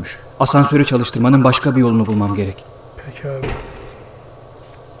hasar görmüş. Asansörü çalıştırmanın başka bir yolunu bulmam gerek. Peki abi.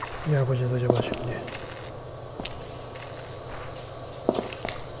 Ne yapacağız acaba şimdi?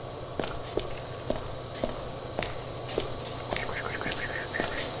 Koş.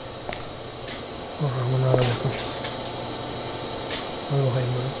 Bunu alacakmışız. Hadi bakayım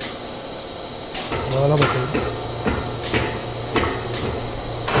bunu. Bağla bakayım.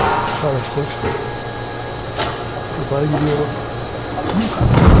 Çalıştır. Yukarı gidiyorum.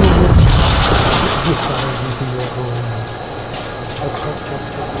 Yukarı gidiyorum. Çap.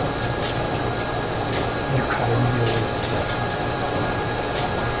 Yukarı gidiyoruz.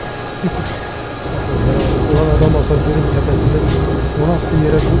 Ulan adam asansörün tepesinde. O nasıl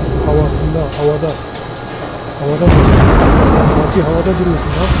yere havada. Havada mı? Fatih havada duruyorsun.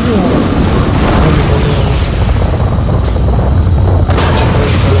 Ne yapıyorsun?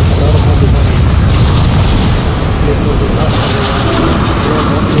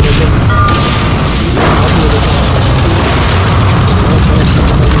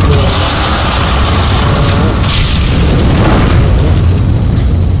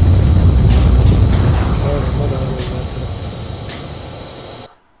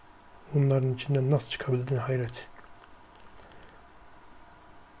 Bunların içinden nasıl çıkabildin hayret.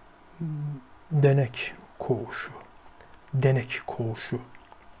 Denek koğuşu.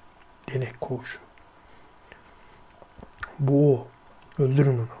 Bu o.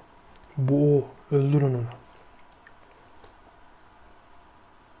 Öldürün onu. Bu o. Öldürün onu.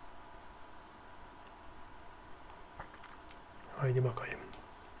 Haydi bakayım.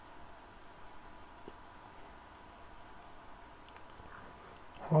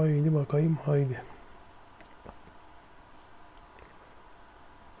 Haydi.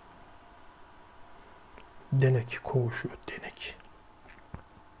 Denek koğuşu.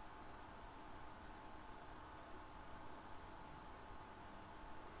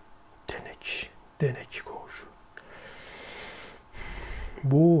 Denek koğuşu.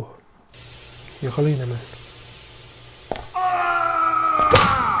 Bu. Yakalayın hemen.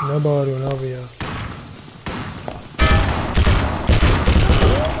 Ne bağırıyorsun abi ya?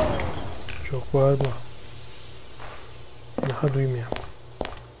 Çok bağırma. Daha duymuyorum.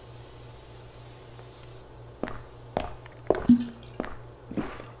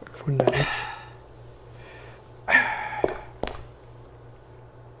 Fulledik.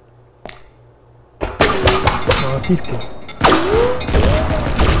 Fatih bu.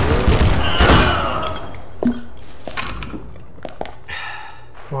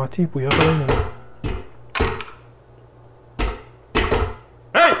 Fatih bu, yakalayın hemen.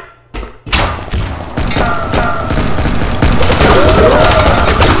 Hey!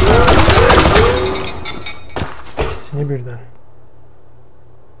 İkisini birden.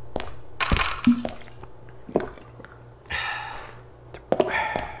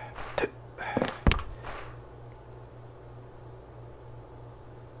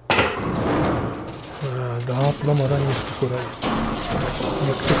 Daha atlamadan yıktık orayı.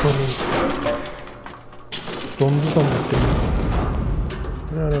 Yıktık orayı. Dondu sandık dedim.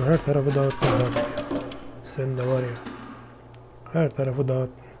 Yani her tarafı dağıttın zaten ya. Sen de var ya. Her tarafı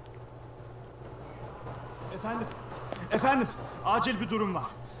dağıttın. Efendim, acil bir durum var.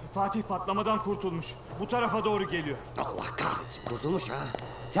 Fatih patlamadan kurtulmuş. Bu tarafa doğru geliyor. Allah kahretsin, kurtulmuş ha.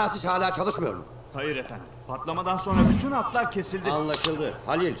 Telsiz hala çalışmıyor mu? Hayır efendim. Patlamadan sonra bütün hatlar kesildi. Anlaşıldı.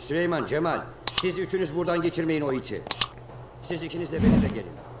 Halil, Süleyman, Cemal. Siz üçünüz buradan geçirmeyin o iti. Siz ikiniz de benimle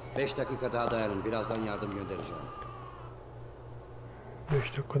gelin. 5 dakika daha dayanın. Birazdan yardım göndereceğim.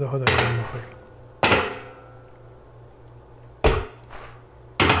 5 dakika daha dayanın bakayım.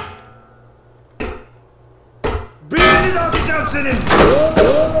 Beynini dağıtacağım senin.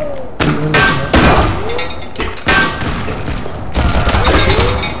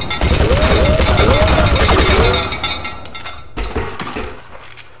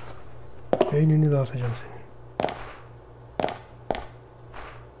 Beynini dağıtacağım senin.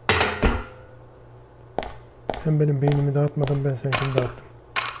 Sen benim beynimi dağıtmadan ben seninkini dağıttım.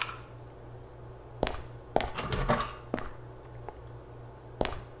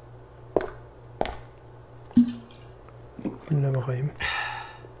 Dinle bakayım.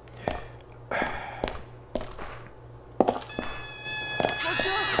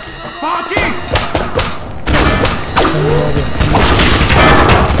 Fatih! Tamam abi.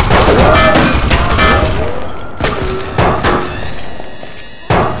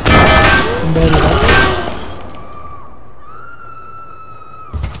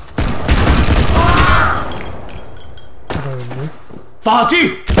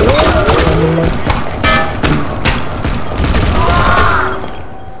 Fatih!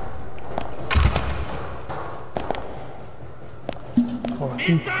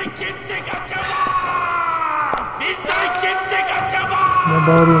 Bizden kimse kaçamaz! Bizden kimse kaçamaz! Ne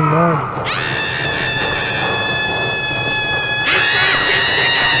bağırıyorsun lan? Bizden kimse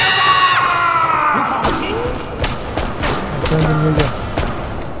kaçamaz! Efendim Yega.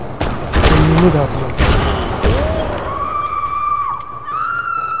 Kendini dağıtacağım.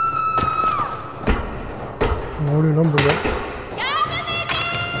 Ne oluyor lan burada?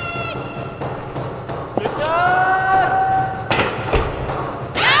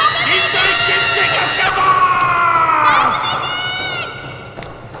 Bizden kimse kaçamaz!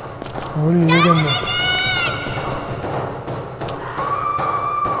 Ne oluyor Yega'nda?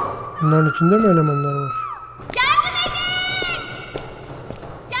 Bunların içinde mi elemanlar var?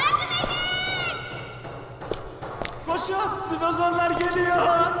 Koşun, dinozorlar geliyor.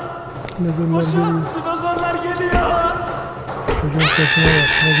 Dinozorlar geliyor. Dinozorlar geliyor. Çocuğun sesine bak.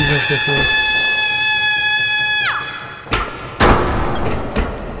 Ne güzel sesi var.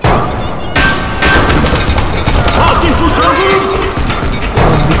 Fatih Pusu!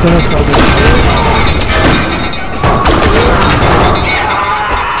 Bir tane saldırıyor.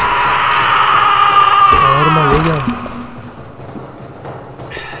 Bağırma Yega.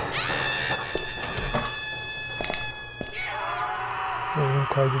 Oyun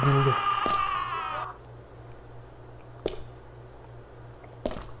kaydedildi.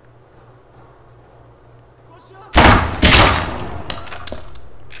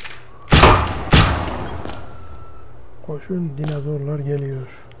 Koşun, dinozorlar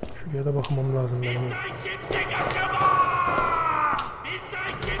geliyor. Şuraya da bakmam lazım benim. Bizden kimse kaçamaz!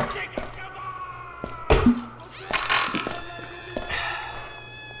 Bizden kimse kaçamaz!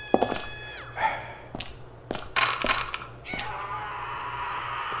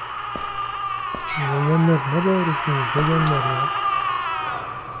 Yegenler ne bağırıyorsunuz yegenler ya?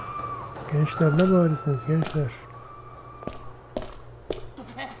 Gençler ne bağırıyorsunuz gençler?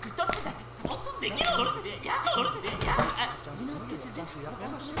 Olsun zengin olurum. Ya olurum. Ya. Yine at kesildi.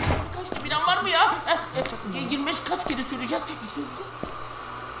 Kaç bilen var mı ya? 25 kaç kere söyleyeceğiz?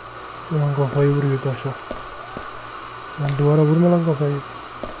 Ulan kafayı vuruyor taşa. Lan duvara vurma lan kafayı.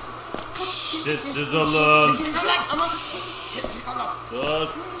 Sessiz olun! Ama Sessiz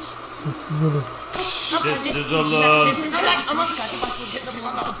olun. Sessiz olun! ama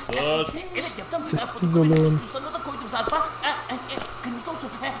evet yaptım. Sessiz olun. Cüzdanına da koydum zarfa. Kırmızı olsun.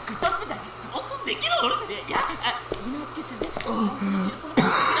 44 bilen. Olsun zengin olurum. Ya. Yine at kesildi. Telefonu bilen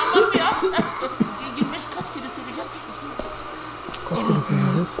var mı ya? 25 kaç kere söyleyeceğiz? Kaç kere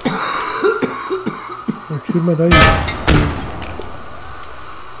söyleyeceğiz? Öksürme dayı.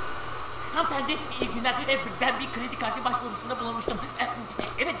 Hanımefendi iyi günler. Ben bir kredi kartı başvurusunda bulunmuştum.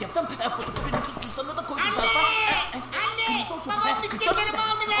 Evet yaptım. Fotokopi nüfus cüzdanına da koydum zarfa. Anne, babam bisikletlerimi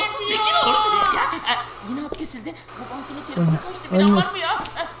aldı vermiyor. Zengin olurum. Ya. Yine at kesildi. Bu bankanın telefonu kaçtı? Bilen var mı ya?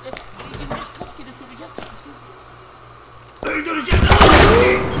 25 kaç kere söyleyeceğiz? Öldüreceğim!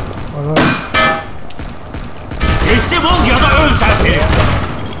 Ana. Teslim ol ya da öl serseri!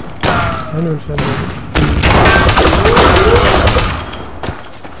 Sen ölsen de.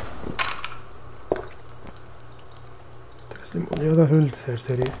 Teslim ol ya da öl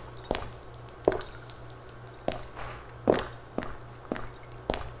serseri.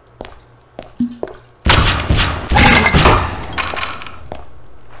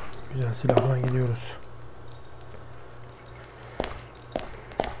 Güzel silahla gidiyoruz.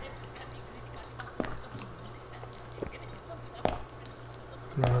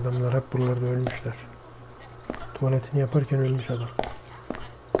 Lan adamlar hep buralarda ölmüşler. Tuvaletini yaparken ölmüş adam.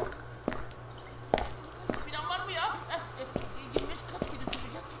 Bilen var mı ya? 25 kaç kere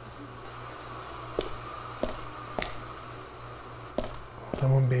söyleyeceğiz?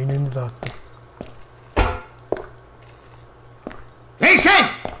 Adamın beynini dağıttım. Hey sen!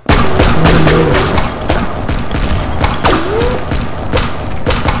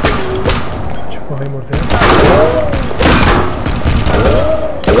 Çık bakayım ortaya.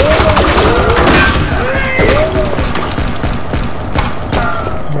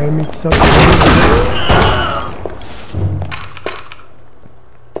 Mermi 2 saat.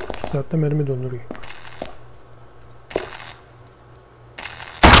 2 saatte mermi donduruyor.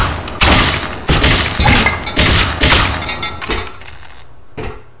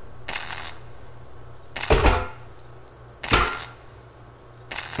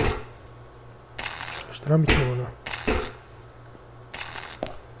 Çalıştıran bitti bunu.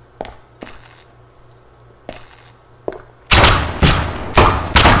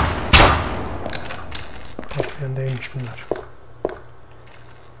 Patlayan değilmiş bunlar.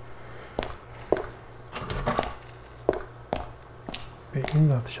 Beynini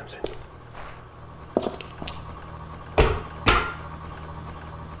dağıtacağım seni.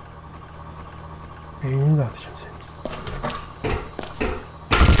 Beynini de atacağım seni.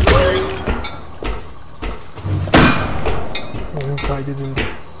 Oyun kaydedildi.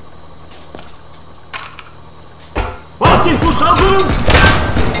 Fatih bu saldırın!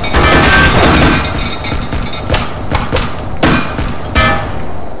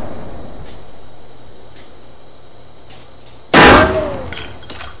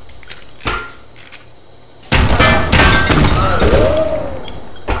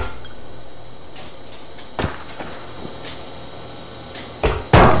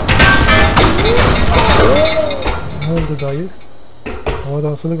 Ne oldu dayı? Havada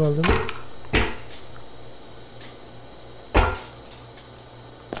asılı kaldın.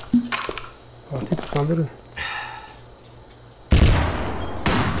 Fatih saldırın.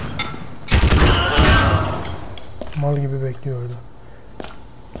 Mal gibi bekliyor orada.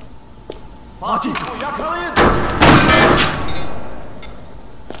 Fatih yakalayın!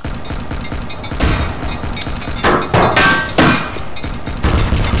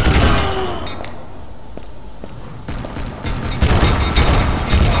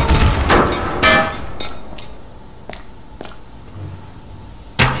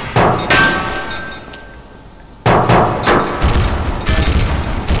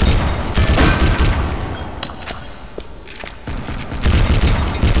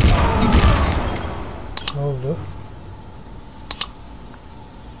 Ne oldu?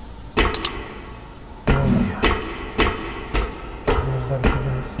 Ne oldu ya? Kırmızılar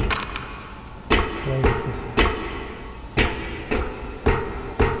bitirdiniz. Kolay gelsin size.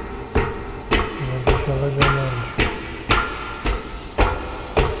 Bunlar inşallah can varmış.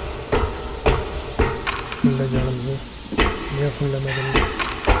 Fulle canımızı. Niye fullemediniz?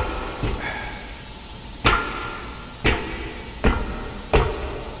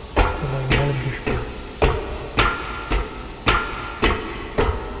 Ulan gelip düşmüyor.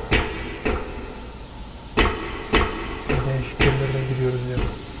 Değişik yerlerden gidiyoruz ya.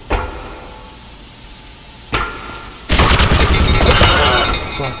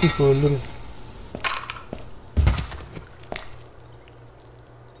 Fatih bu öldürün.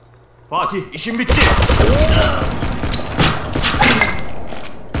 Fatih işim bitti.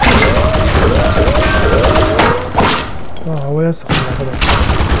 Ha, havaya sıkın arkadaşlar.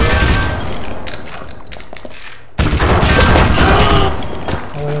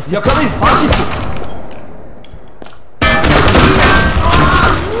 Havaya sıkın. Yakalayın Fatih.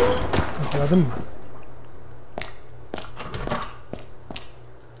 Yakaladın mı?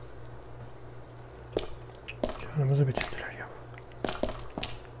 Canımızı bitirdiler ya.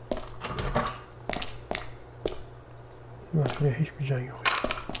 Başka hiçbir can yok.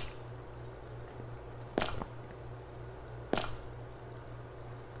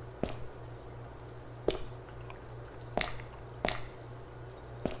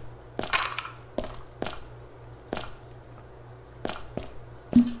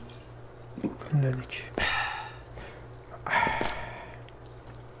 Dedik.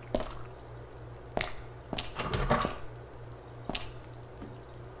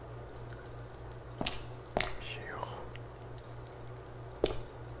 Bir şey yok.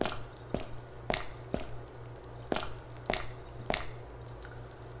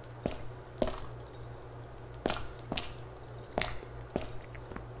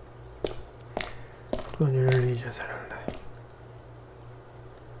 Buradan ilerleyeceğiz herhalde.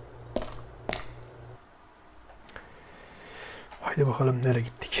 Haydi bakalım nereye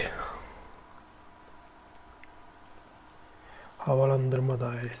gittik. Havalandırma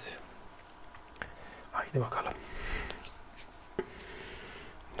dairesi. Haydi bakalım.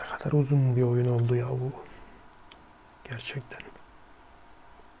 Ne kadar uzun bir oyun oldu ya bu. Gerçekten.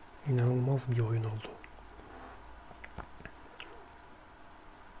 İnanılmaz bir oyun oldu.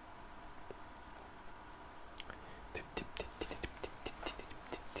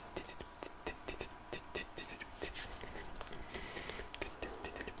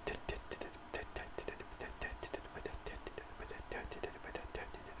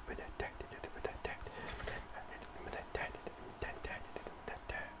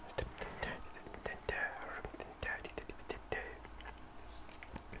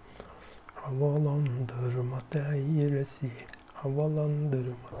 Havalandırma dairesi,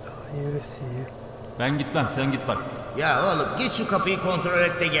 havalandırma dairesi. Ben gitmem sen git bak. Ya oğlum git şu kapıyı kontrol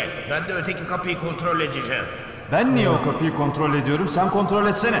et de gel. Ben de öteki kapıyı kontrol edeceğim. Ben niye o kapıyı kontrol ediyorum sen kontrol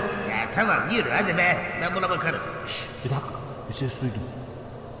etsene. Ya tamam yürü hadi be. Ben buna bakarım. Şşş bir dakika bir ses duydum.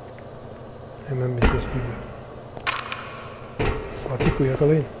 Hemen bir ses duyuyor. Fatih bu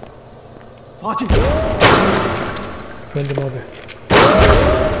yakalayın. Fatih. Efendim abi.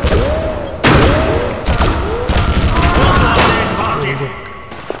 Oldu.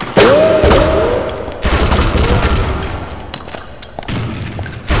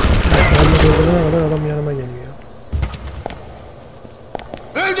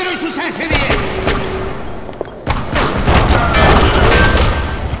 Öldürün şu serseriyi.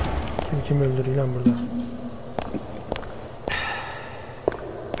 Kim öldürüyor lan burada?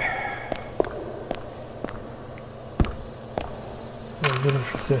 Öldürün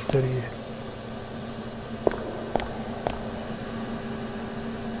şu serseriyi.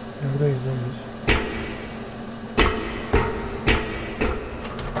 Neredeyiz lan biz?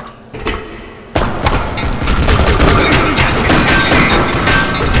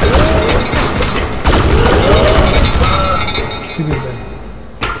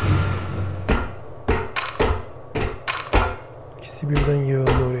 İkisi birden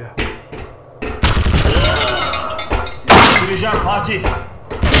yığıldı oraya. Süreceğim Fatih.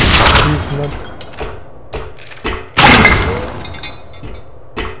 Değilsin lan.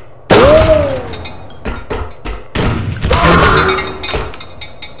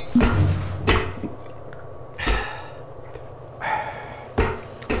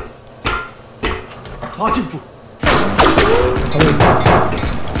 Fatih bu.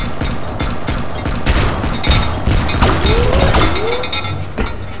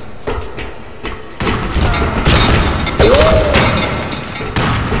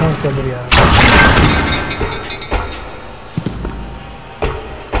 Tankladır ya.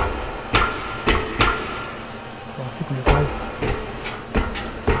 Fatih bu yakay.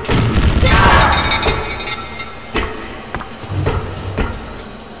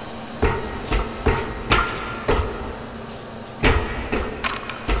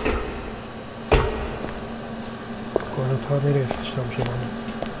 Komuta nereye sıçramış adam?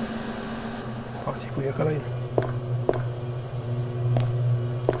 Fatih bu yakalayın.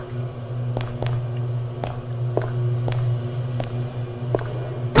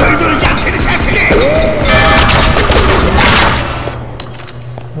 Öldüreceğim seni serseri.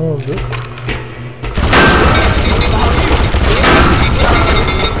 Ne oldu?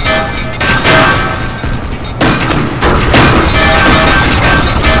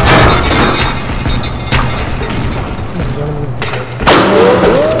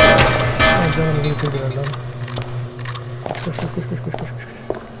 Canımızı bitirdiler lan. Koş.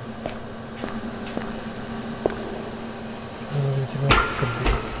 Canımızı bitirmez sıkıntı.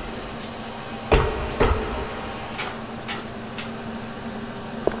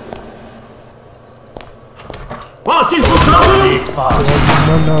 Fatih bu sağlık.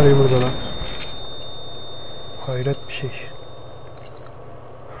 Bunlar ne arıyor burada lan? Hayret bir şey.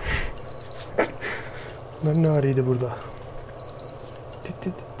 Bunlar ne arıyordu burada?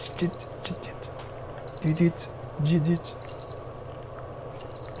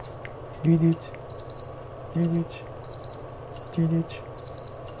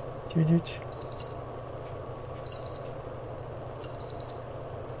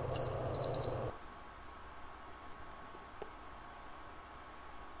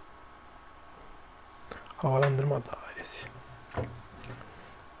 Havalandırma dairesi.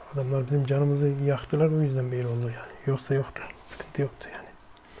 Adamlar bizim canımızı yaktılar, o yüzden böyle oldu yani. Yoksa yoktu. Sıkıntı yoktu yani.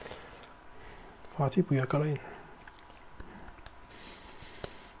 Fatih bu yakalayın.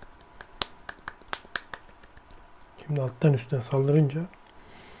 Şimdi alttan üstten saldırınca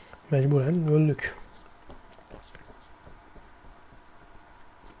mecburen öldük.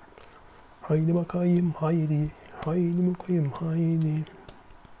 Haydi bakayım haydi. Haydi bakayım haydi.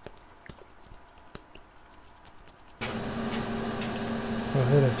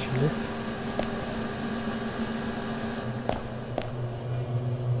 Evet şimdi.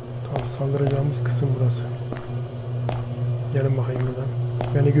 Tam saldıracağımız kısım burası. Gelin bakayım buradan.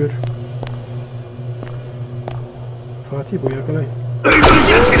 Beni gör. Fatih bu yakalayın.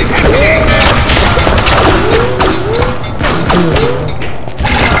 Öldüreceğim seni serseri.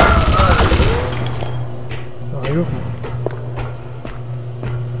 Daha yok mu?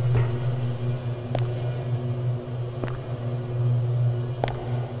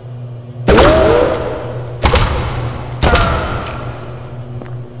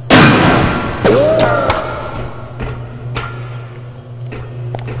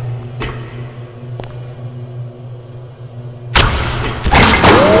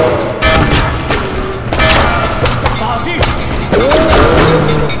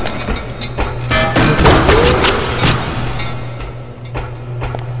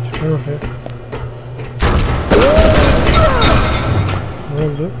 Ne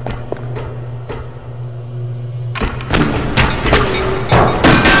oldu?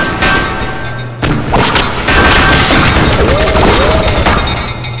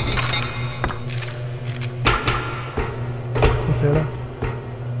 Sosyal.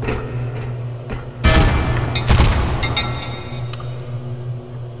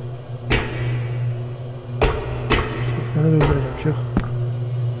 Seni de öldüreceğim, çık.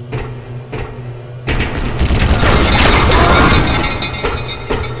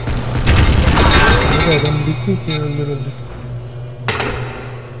 diyorsun ki öldürüldü.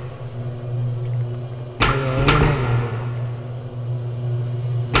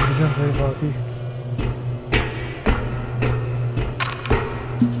 Öldüreceğim seni Fatih.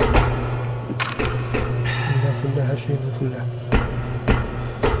 Fulle her şeyimizi fulle.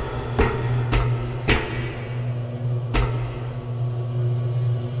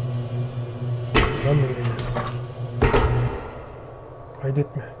 Buradan mı gideceğiz?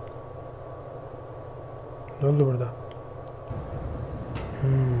 Kaydetme. Ne oldu burada?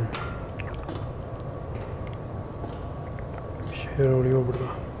 Bir şeyler oluyor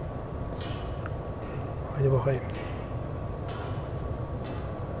burada. Hadi bakayım.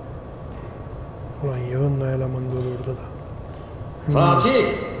 Ulan yağınla eleman dolu orada da. Fatih!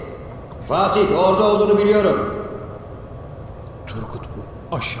 Fatih orada olduğunu biliyorum. Turgut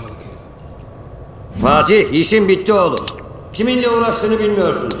bu. Aşağılık herif. Fatih işin bitti oğlum. Kiminle uğraştığını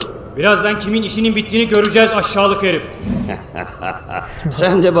bilmiyorsun. Birazdan kimin işinin bittiğini göreceğiz aşağılık herif.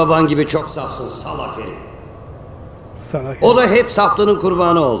 Sen de baban gibi çok safsın salak herif. Salak. O da hep saflığının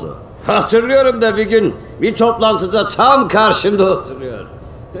kurbanı oldu. Hatırlıyorum da bir gün bir toplantıda tam karşında oturuyor.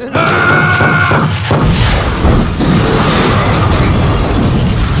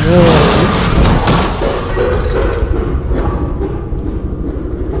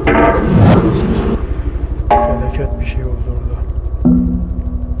 Felaket bir şey oldu orada.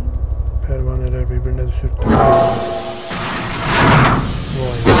 Pervaneler birbirine sürttü.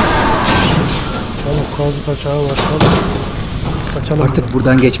 Vay. Çabuk kazı kaçağı var. Çabuk. Kaçalım. Artık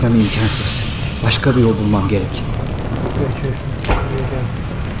buradan geçmem imkansız. Başka bir yol bulmam gerek. Peki. İyi gel.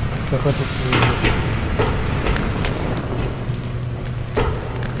 Sakat etsin.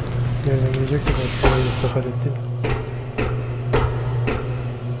 Nereden gideceksek artık orayı sakat ettin.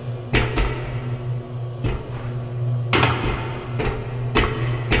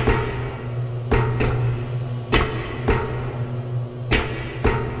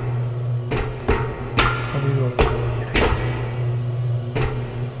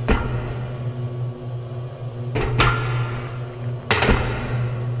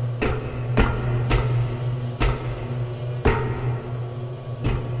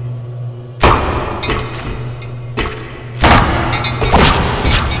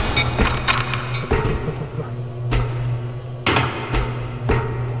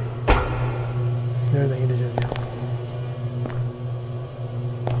 Nereden gideceğiz ya?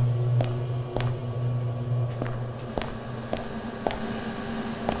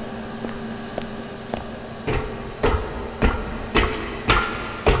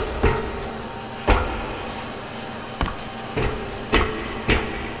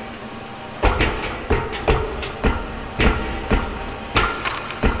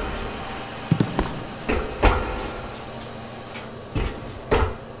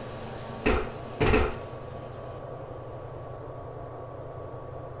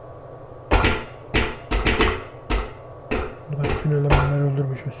 Burada bütün elemanları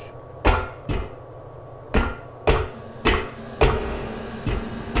öldürmüşüz.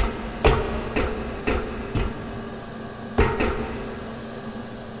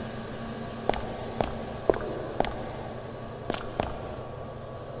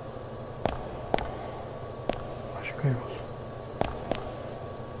 Başka yol.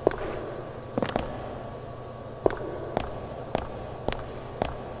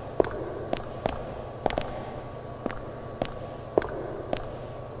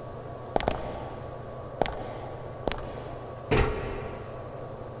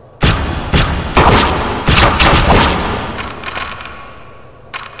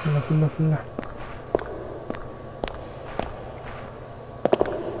 Fırla.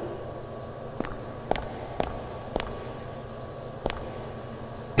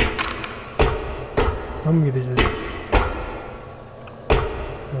 Tam mı gideceğiz?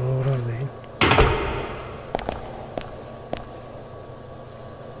 Orada değil.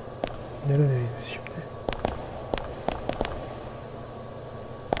 Neredeyiz biz şimdi?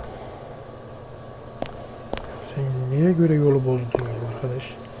 Sen neye göre yolu bozdun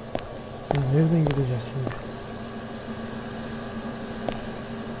arkadaş? Biz nereden gideceğiz şimdi?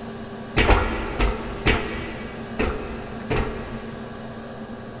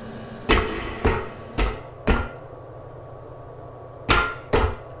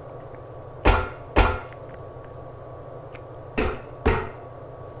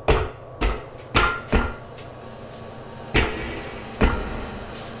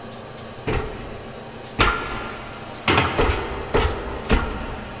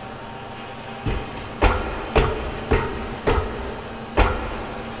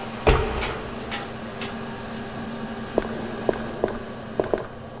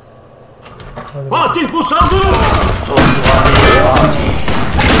 Fatih bu saldırı! Son duanı Fatih.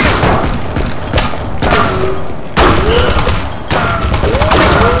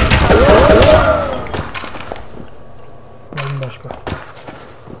 Başka.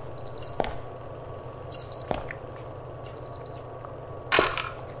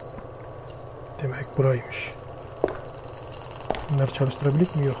 Demek buraymış. Bunları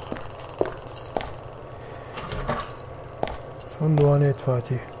çalıştırabilir mi? Yok. Son duanı et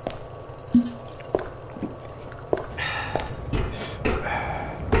Fatih.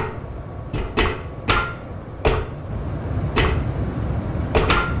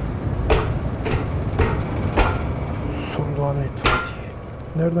 Son duanı et Fatih.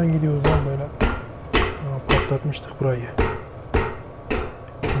 Nereden gidiyoruz lan böyle? Patlatmıştık burayı.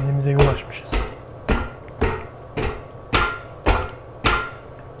 Kendimize yol açmışız.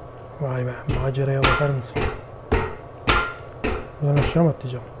 Vay be, maceraya bakar mısın? Buradan aşağı mı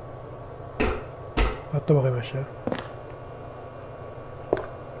atlayacağım? Atla bakayım aşağı.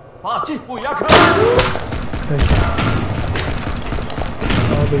 Fatih bu yakar! Peki.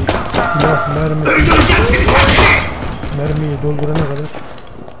 Abi silah mermisi. Öldüreceğim seni serseri! Mermiyi doldurana kadar.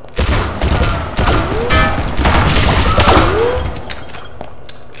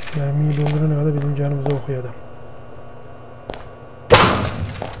 Mermiyi doldurana kadar bizim canımıza okuyor adam.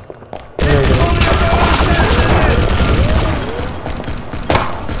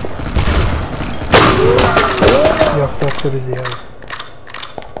 Yaktı bizi ya.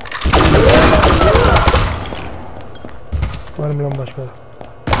 Var mı lan başka?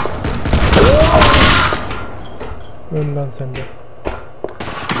 Öl lan sen de.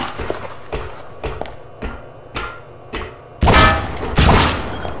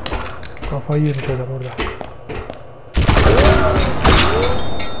 Kafayı yemiş adam orada.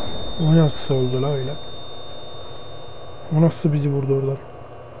 O nasıl oldu la öyle? O nasıl bizi vurdu oradan?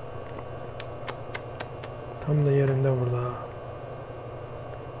 Tam da yerinde burada.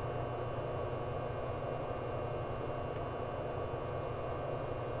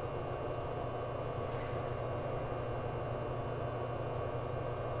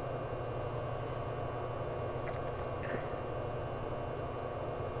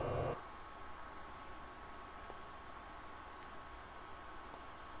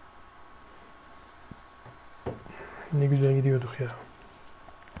 Ne güzel gidiyorduk ya.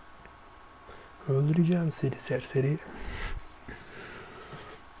 Öldüreceğim seni serseri.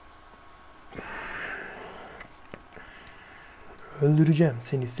 Öldüreceğim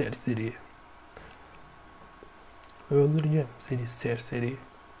seni serseri. Öldüreceğim seni serseri.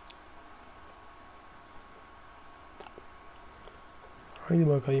 Haydi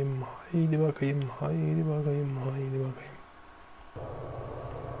bakayım, haydi bakayım, haydi bakayım, haydi bakayım.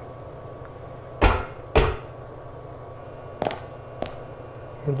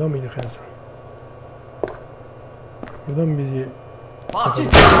 Burada mıydık en son? Buradan bizi... Fatih!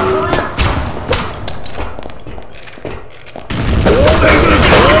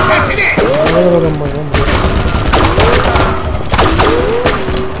 Adam var lan burada.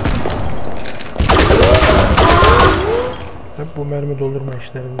 Hep bu mermi doldurma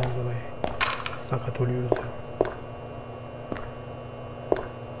işlerinden dolayı sakat oluyoruz ya.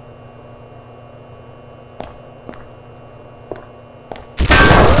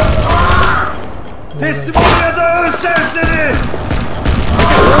 Teslim ol ya da öl serseri!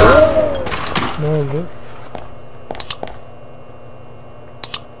 Ne oldu?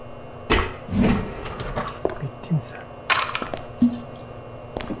 Bittin sen.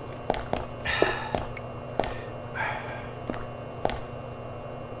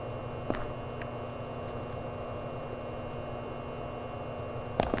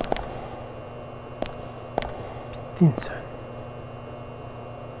 Bittin sen.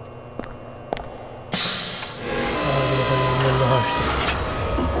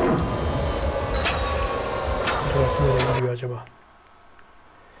 Burası nereye gidiyor acaba?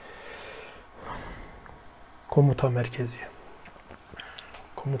 Komuta merkezi.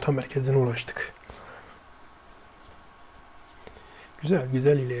 Komuta merkezine ulaştık. Güzel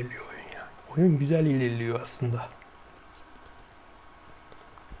güzel ilerliyor oyun ya. Oyun güzel ilerliyor aslında.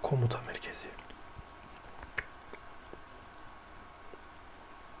 Komuta merkezi.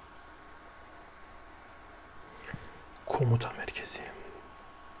 Komuta merkezi.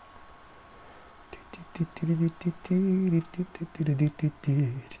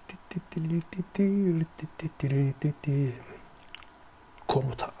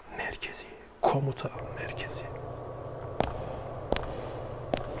 Komuta merkezi. Komuta merkezi.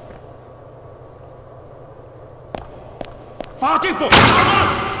 Fatih bu!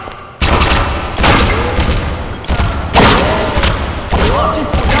 Fatih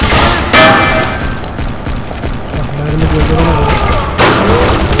bu yakar! gölgelere bak.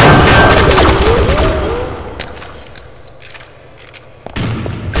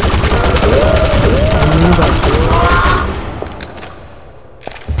 Kendini de açıyor.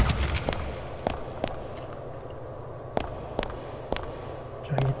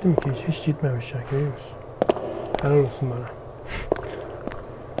 Can gitti mi ki? Hiç gitmemiş Can, görüyor musun? Helal olsun bana.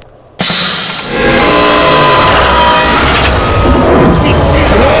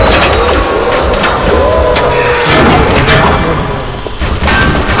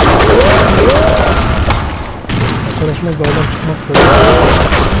 Çalışmaz da adam çıkmazsa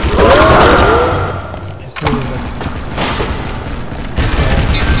kesinlikle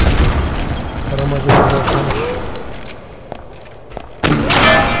aramacılığa başlamış.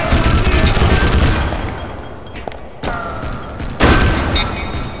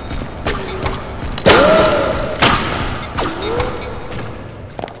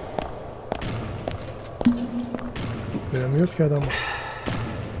 Göremiyoruz ki adamı.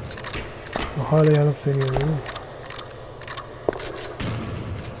 Hala yanıp sönüyor, değil mi?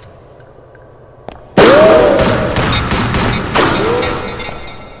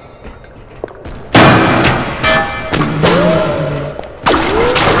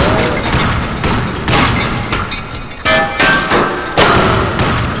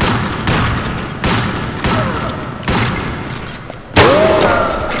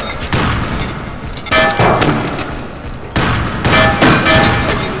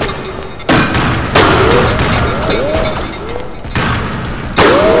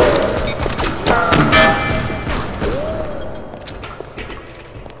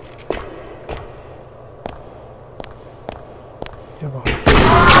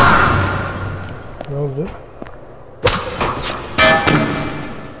 Ne oldu?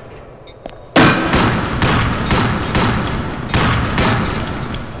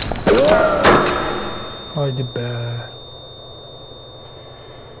 Haydi be.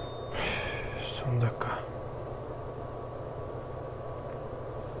 Son dakika.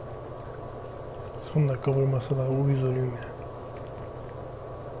 Son dakika vurmasa da uyuz oluyorum ya.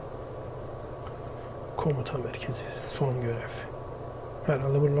 Komuta merkezi. Son görev.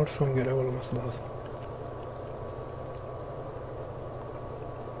 Herhalde bunlar son görev olması lazım.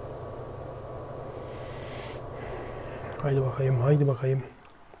 Haydi bakayım, haydi bakayım.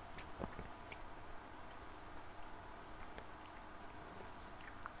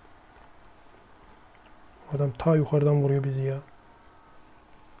 Adam ta yukarıdan vuruyor bizi ya.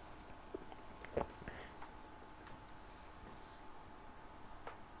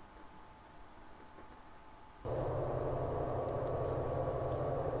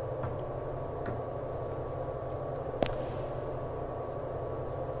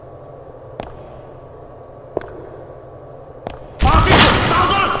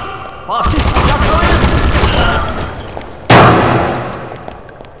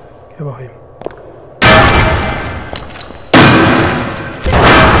 Gel bakayım.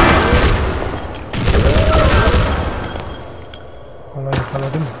 Vallahi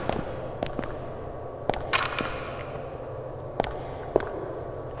yakaladım mı?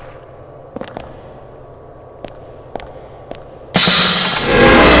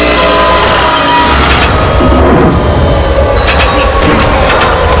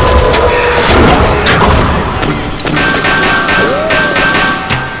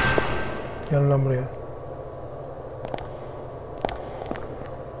 Gel lan buraya.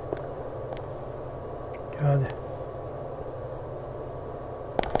 Gel hadi.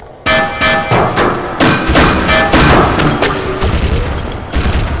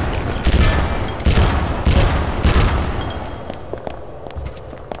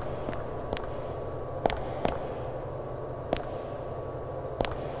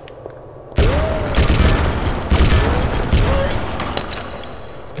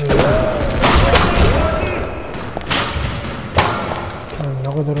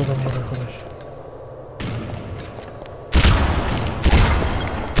 Ne kadar adam var arkadaş.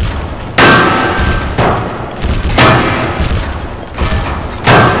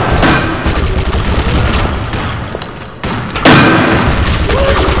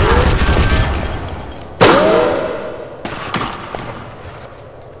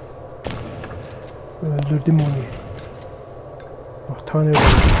 Öldürdüm onu. Bak tane öldürdüm.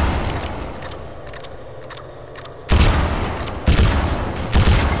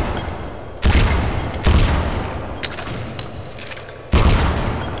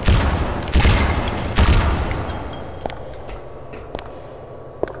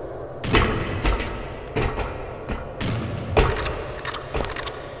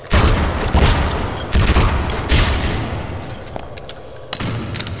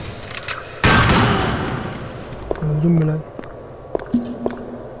 Buldun mu lan?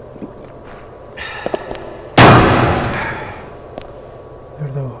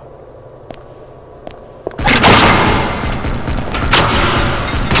 Nerede o?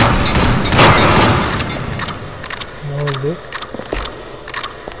 Ne oldu?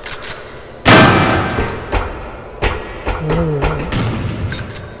 Ne oldu?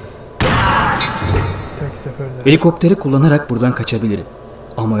 Tek seferde. Helikopteri kullanarak buradan kaçabilirim.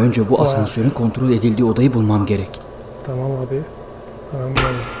 Ama önce bu asansörün kontrol edildiği odayı bulmam gerek. Tamam abi. Tamam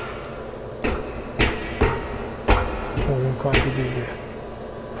abi. Oyun kaydedildi.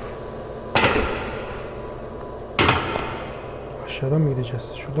 Aşağıdan mı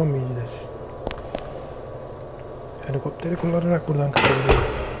gideceğiz? Şuradan mı gideceğiz? Helikopteri kullanarak buradan kaçabilirim.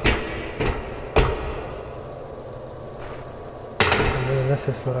 Sende ne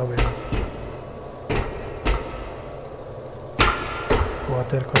ses var abi ya? Şu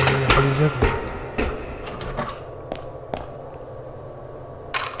Aterkan'ı yakalayacağız mı şimdi?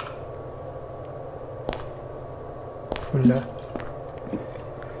 Fulle.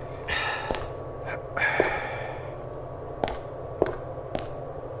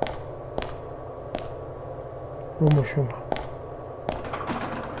 Bu mu şu mu?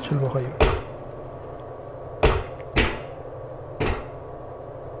 Açıl bakayım.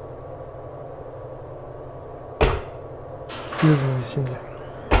 Gidiyoruz mu biz şimdi?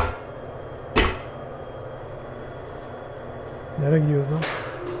 Nereye gidiyoruz lan?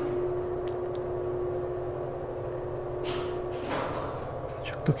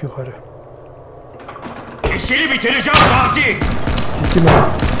 Çıktık yukarı. İşini bitireceğim Fatih. Gittim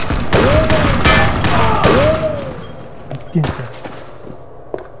abi. Bittin sen.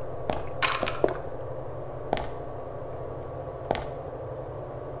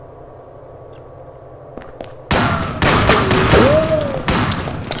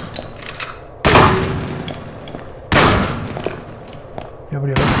 Ya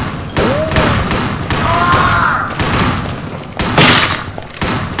buraya bak.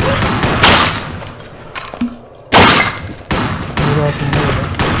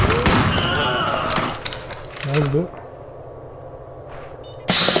 Ne oldu?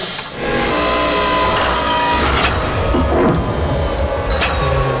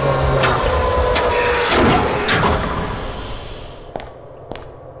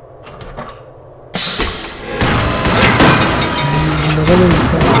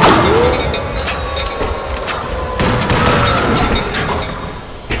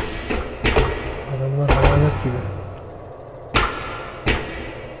 Adamlar hayalet gibi.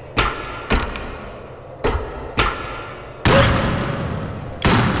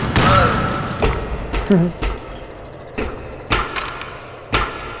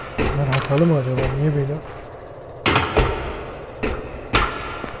 Bunlar hatalı mı acaba? Niye böyle?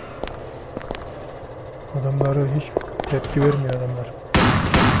 Adamları hiç tepki vermiyor adamlar.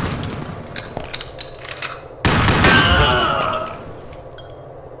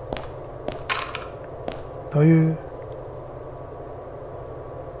 Dayı.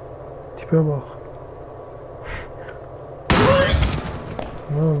 Tipe bak.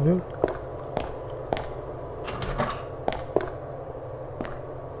 Ne oldu?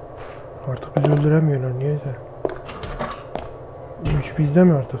 Artık bizi öldüremiyorlar niyeyse. Güç bizde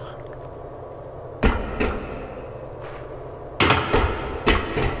mi artık?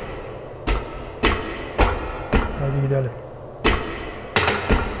 Hadi gidelim.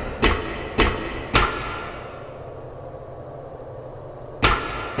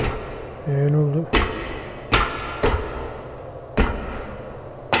 Ne oldu?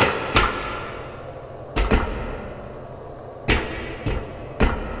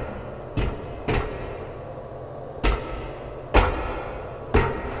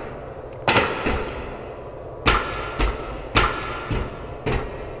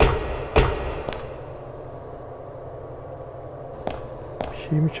 Bir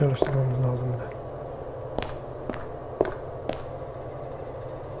şey mi çalıştırmamız lazımdı?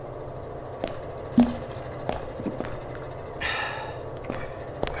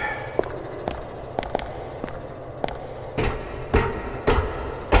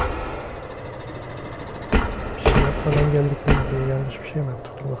 Yapmadan geldik mi? Yanlış bir şey mi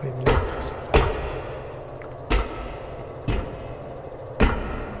yaptık? Dur bakayım ne yaptık sonra.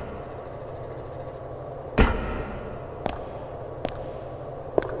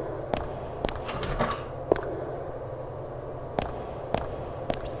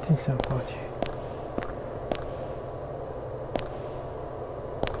 Bittin sen Fatih.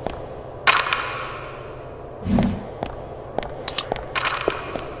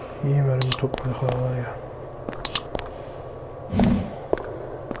 İyi mermi topladık var ya.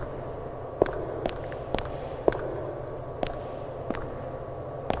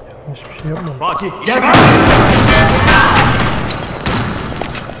 Hiçbir şey yapmadım. Fatih gel.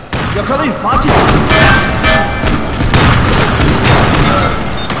 Yakalayın Fatih.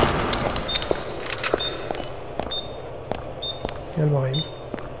 Gel bakayım.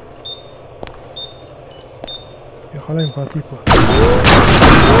 Yakalayın Fatih bu.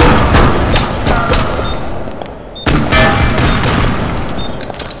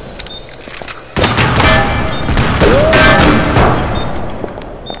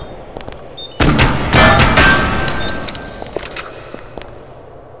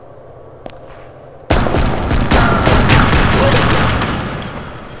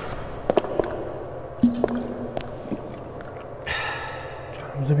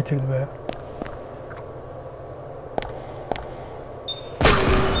 Canımızı bitirdi be.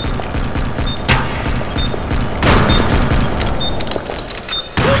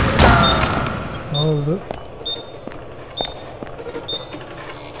 Ne oldu?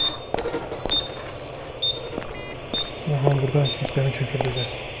 Aha, buradan sistemi çökerteceğiz.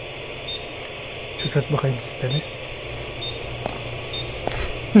 Çökert bakayım sistemi.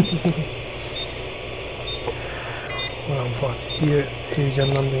 Ulan Fatih, bir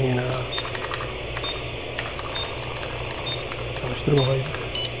heyecanlandın yine ha. Çalıştır bakayım.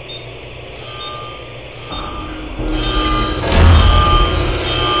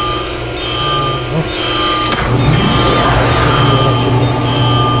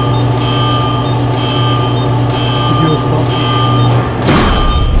 Gidiyoruz şu an.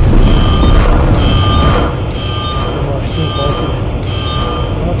 Sistemi açtım Fatih.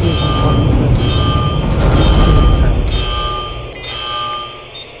 Ne yapıyorsun Fatih sen?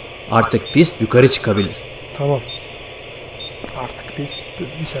 Artık pist yukarı çıkabilir. Tamam. Artık pist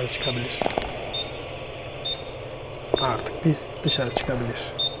dışarı çıkabilir. Artık pist dışarı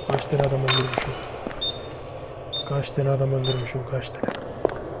çıkabilir. Kaç tane adam öldürmüşüm? Kaç tane adam öldürmüşüm? Kaç tane?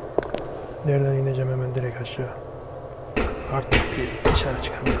 Nereden ineceğim hemen direkt aşağı? Artık pist dışarı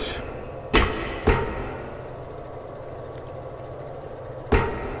çıkabilir.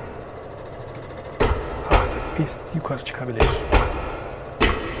 Artık pist yukarı çıkabilir.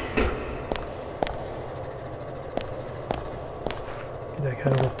 Bir dakika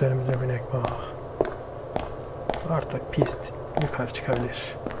helikopterimize binek bak. Artık pist yukarı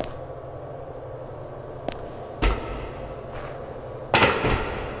çıkabilir.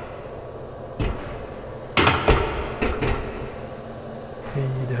 Hey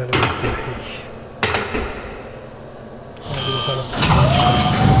gidi helikopter hey. Hadi bakalım.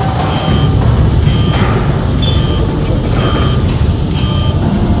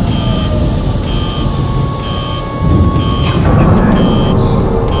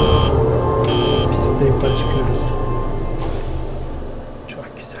 Pistte yukarı çıkıyoruz. Çok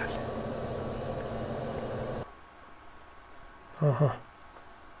güzel. Aha.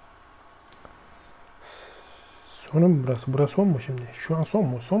 Sonu mu burası? Burası son mu şimdi? Şu an son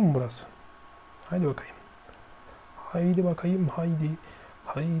mu? Son mu burası? Haydi bakayım. Haydi bakayım haydi.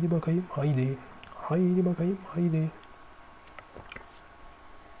 Haydi bakayım haydi. Haydi bakayım haydi.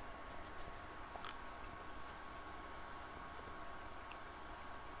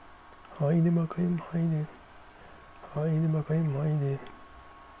 Haydi bakayım haydi. Haydi bakayım haydi.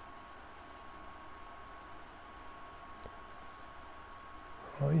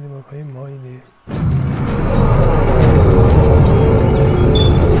 Haydi bakayım haydi.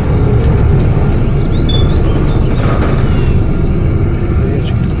 Nereye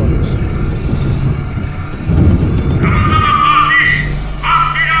çıktık lan biz?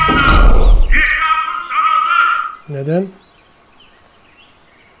 Neden?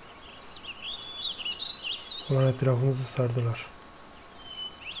 Ulan etrafımızı sardılar.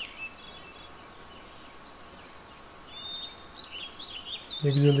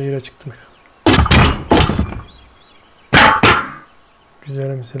 Ne güzel de yere çıktım ya.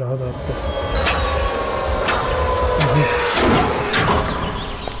 Güzelim silahı da attı.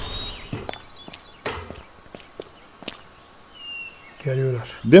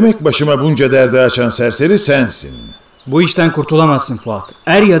 Geliyorlar. Demek başıma bunca derdi açan serseri sensin. Bu işten kurtulamazsın Fuat.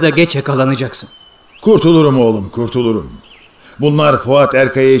 Er ya da geç yakalanacaksın. Kurtulurum oğlum, kurtulurum. Bunlar Fuat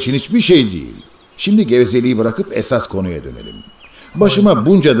Erkaya için hiçbir şey değil. Şimdi gevezeliği bırakıp esas konuya dönelim. Başıma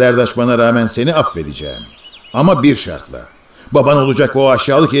bunca dert açmana rağmen seni affedeceğim. Ama bir şartla. Baban olacak o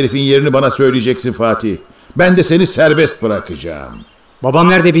aşağılık herifin yerini bana söyleyeceksin Fatih. Ben de seni serbest bırakacağım. Babam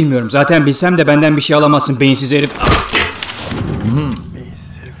nerede bilmiyorum. Zaten bilsem de benden bir şey alamazsın beyinsiz herif.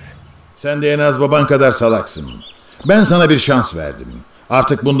 Beyinsiz herif. Sen de en az baban kadar salaksın. Ben sana bir şans verdim.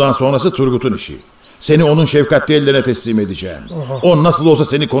 Artık bundan sonrası Turgut'un işi. Seni onun şefkatli ellerine teslim edeceğim. Aha. O nasıl olsa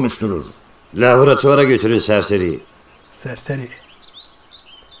seni konuşturur. Laboratuvara götürün serseriyi. Serseri.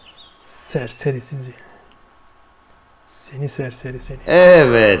 Serseri sizi. Seni serseri seni.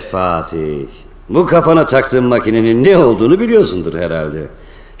 Evet Fatih. Bu kafana taktığın makinenin ne olduğunu biliyorsundur herhalde.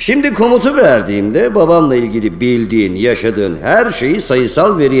 Şimdi komutu verdiğimde babanla ilgili bildiğin, yaşadığın her şeyi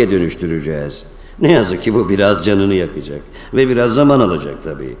sayısal veriye dönüştüreceğiz. Ne yazık ki bu biraz canını yakacak. Ve biraz zaman alacak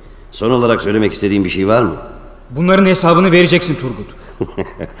tabii. Son olarak söylemek istediğin bir şey var mı? Bunların hesabını vereceksin Turgut.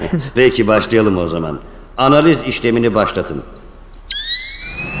 Peki başlayalım o zaman. Analiz işlemini başlatın.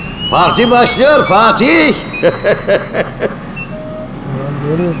 Parti başlıyor Fatih. Lan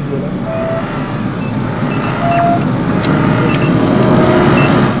ne oluyor bize lan? Sistemimize çok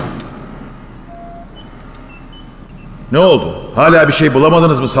Ne oldu? Hala bir şey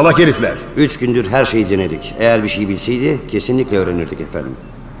bulamadınız mı salak herifler? 3 gündür her şeyi denedik. Eğer bir şey bilseydi kesinlikle öğrenirdik efendim.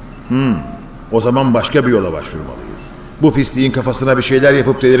 O zaman başka bir yola başvurmalıyız. Bu pisliğin kafasına bir şeyler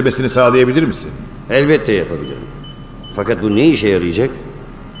yapıp delirmesini sağlayabilir misin? Elbette yapabilirim. Fakat bu ne işe yarayacak?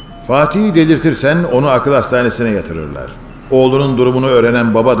 Fatih'i delirtirsen onu akıl hastanesine yatırırlar. Oğlunun durumunu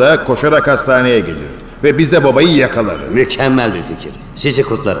öğrenen baba da koşarak hastaneye gelir. Ve biz de babayı yakalarız. Mükemmel bir fikir. Sizi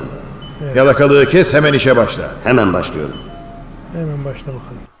kutlarım. Yalakalığı kes, hemen işe başla. Hemen başlıyorum. Hemen başla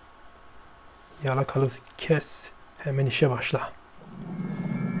bakalım. Yalakalı kes. Hemen işe başla.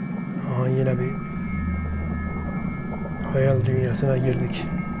 Aha, yine bir hayal dünyasına girdik.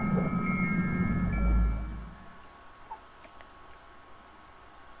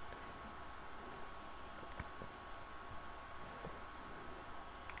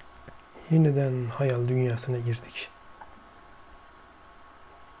 Yeniden hayal dünyasına girdik.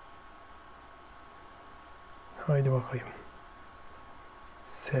 Haydi bakayım.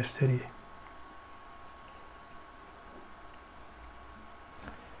 Serseri.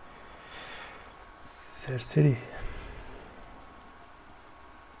 Serseri.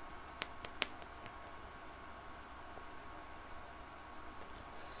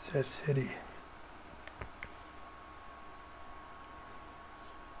 Serseri.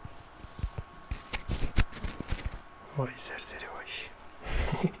 Vay serseri vay.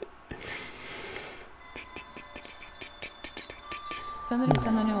 Sanırım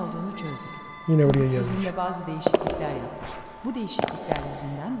sana ne olduğunu çözdük. Yine buraya geldik. Zihninde bazı değişiklikler yapmış. Bu değişiklikler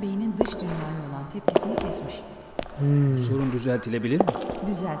yüzünden beynin dış dünyaya olan tepkisini kesmiş. Bu sorun düzeltilebilir mi?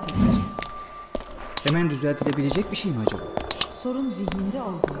 Düzeltebiliriz. Hemen düzeltilebilecek bir şey mi acaba? Sorun zihninde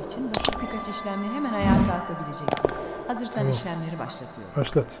olduğu için basit birkaç işlemle hemen ayağa kalkabileceksin. Hazırsan işlemleri başlatıyorum.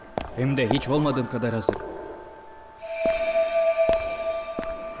 Başlat. Hem de hiç olmadığım kadar hazır.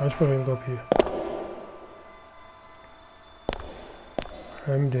 Aç bakayım kapıyı.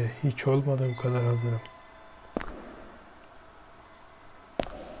 Hem de hiç olmadığım kadar hazırım.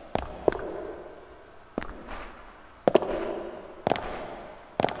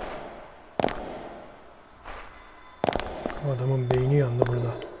 Adamın beyni yandı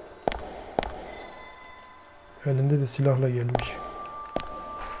burada. Elinde de silahla gelmiş.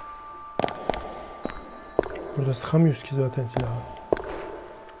 Burada sıkamıyoruz ki zaten silahı.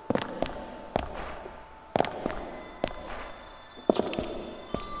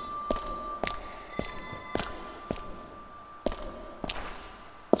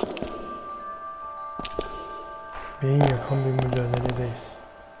 Beyin yakan bir mücadeledeyiz.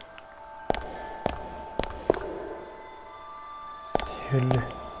 Sihirli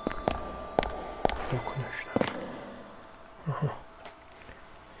dokunuşlar. Aha.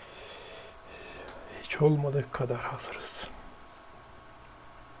 Hiç olmadığı kadar hazırız.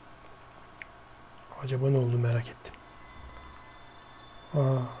 Acaba ne oldu merak ettim.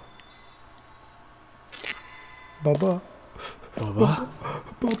 Aa. Baba. Baba?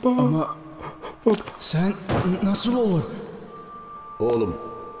 Ama sen nasıl olur? Oğlum,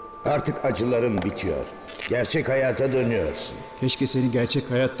 artık acıların bitiyor. Gerçek hayata dönüyorsun. Keşke seni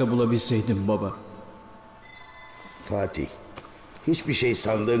gerçek hayatta bulabilseydim baba. Fatih, hiçbir şey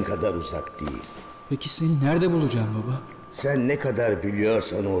sandığın kadar uzak değil. Peki seni nerede bulacağım baba? Sen ne kadar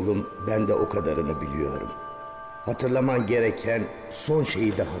biliyorsan oğlum, ben de o kadarını biliyorum. Hatırlaman gereken son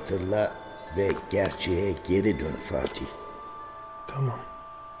şeyi de hatırla ve gerçeğe geri dön Fatih. Tamam.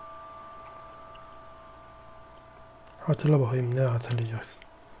 Hatırla bakayım, ne hatırlayacaksın?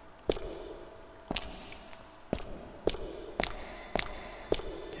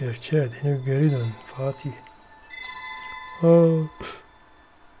 Gerçeğe dönüp geri dön Fatih.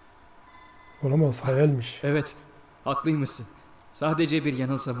 Olamaz, hayalmiş. Evet, haklıymışsın. Sadece bir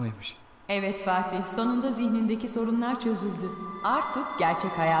yanılsamaymış. Evet Fatih, sonunda zihnindeki sorunlar çözüldü. Artık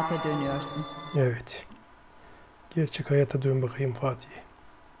gerçek hayata dönüyorsun. Evet. Gerçek hayata dön bakayım Fatih.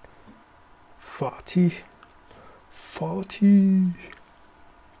 Fatih. Fatih.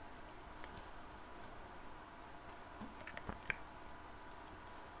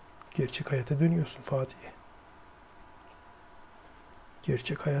 Gerçek hayata dönüyorsun Fatih.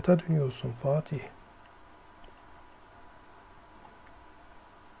 Gerçek hayata dönüyorsun Fatih.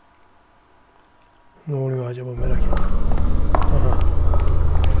 Ne oluyor acaba, merak ettim. Aha.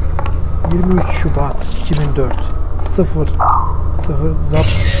 23 Şubat 2004 0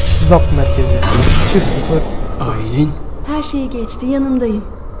 zap merkezi 0. Aylin. Her şey geçti, yanındayım.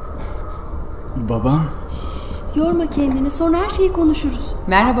 Babam. Yorma kendini, sonra her şeyi konuşuruz.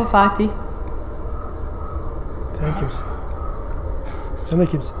 Merhaba Fatih. Sen kimsin? Sen de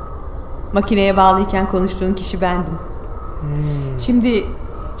kimsin? Makineye bağlıyken konuştuğun kişi bendim. Şimdi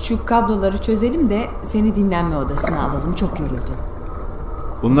şu kabloları çözelim de seni dinlenme odasına alalım. Çok yoruldun.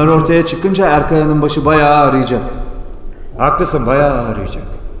 Bunlar ortaya çıkınca Erkaya'nın başı bayağı ağrıyacak. Haklısın, bayağı ağrıyacak.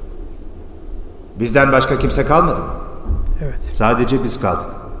 Bizden başka kimse kalmadı mı? Evet. Sadece biz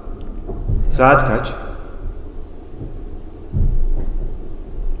kaldık. Saat kaç?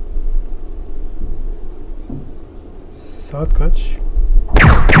 Saat kaç?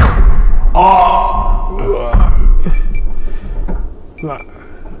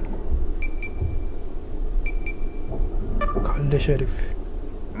 Kalleş herif.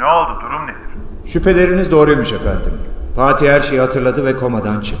 Ne oldu, durum nedir? Şüpheleriniz doğruymuş efendim. Fatih her şeyi hatırladı ve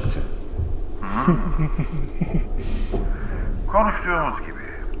komadan çıktı. Konuştuğumuz gibi,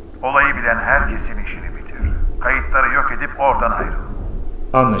 olayı bilen herkesin işini bitir. Kayıtları yok edip oradan ayrıl.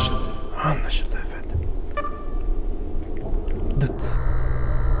 Anlaşıldı. Anlaşıldı efendim. Dıt.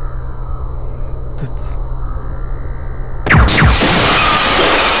 Dıt.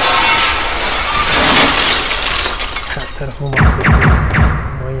 Her tarafı mahvettin.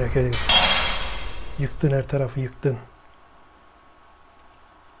 Manyak herif. Yıktın her tarafı, yıktın.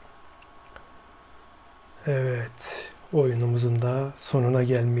 Evet. Oyunumuzun da sonuna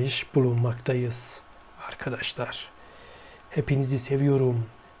gelmiş bulunmaktayız. Arkadaşlar. Hepinizi seviyorum.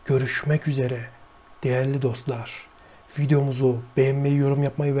 Görüşmek üzere. Değerli dostlar. Videomuzu beğenmeyi, yorum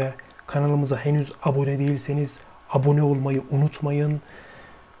yapmayı ve kanalımıza henüz abone değilseniz abone olmayı unutmayın.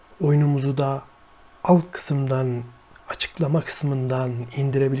 Oyunumuzu da alt kısımdan, açıklama kısmından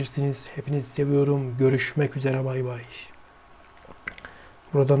indirebilirsiniz. Hepinizi seviyorum. Görüşmek üzere. Bay bay.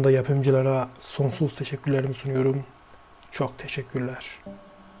 Buradan da yapımcılara sonsuz teşekkürlerimi sunuyorum. Çok teşekkürler.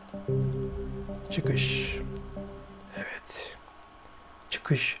 Çıkış. Evet.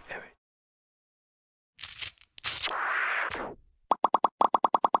 Çıkış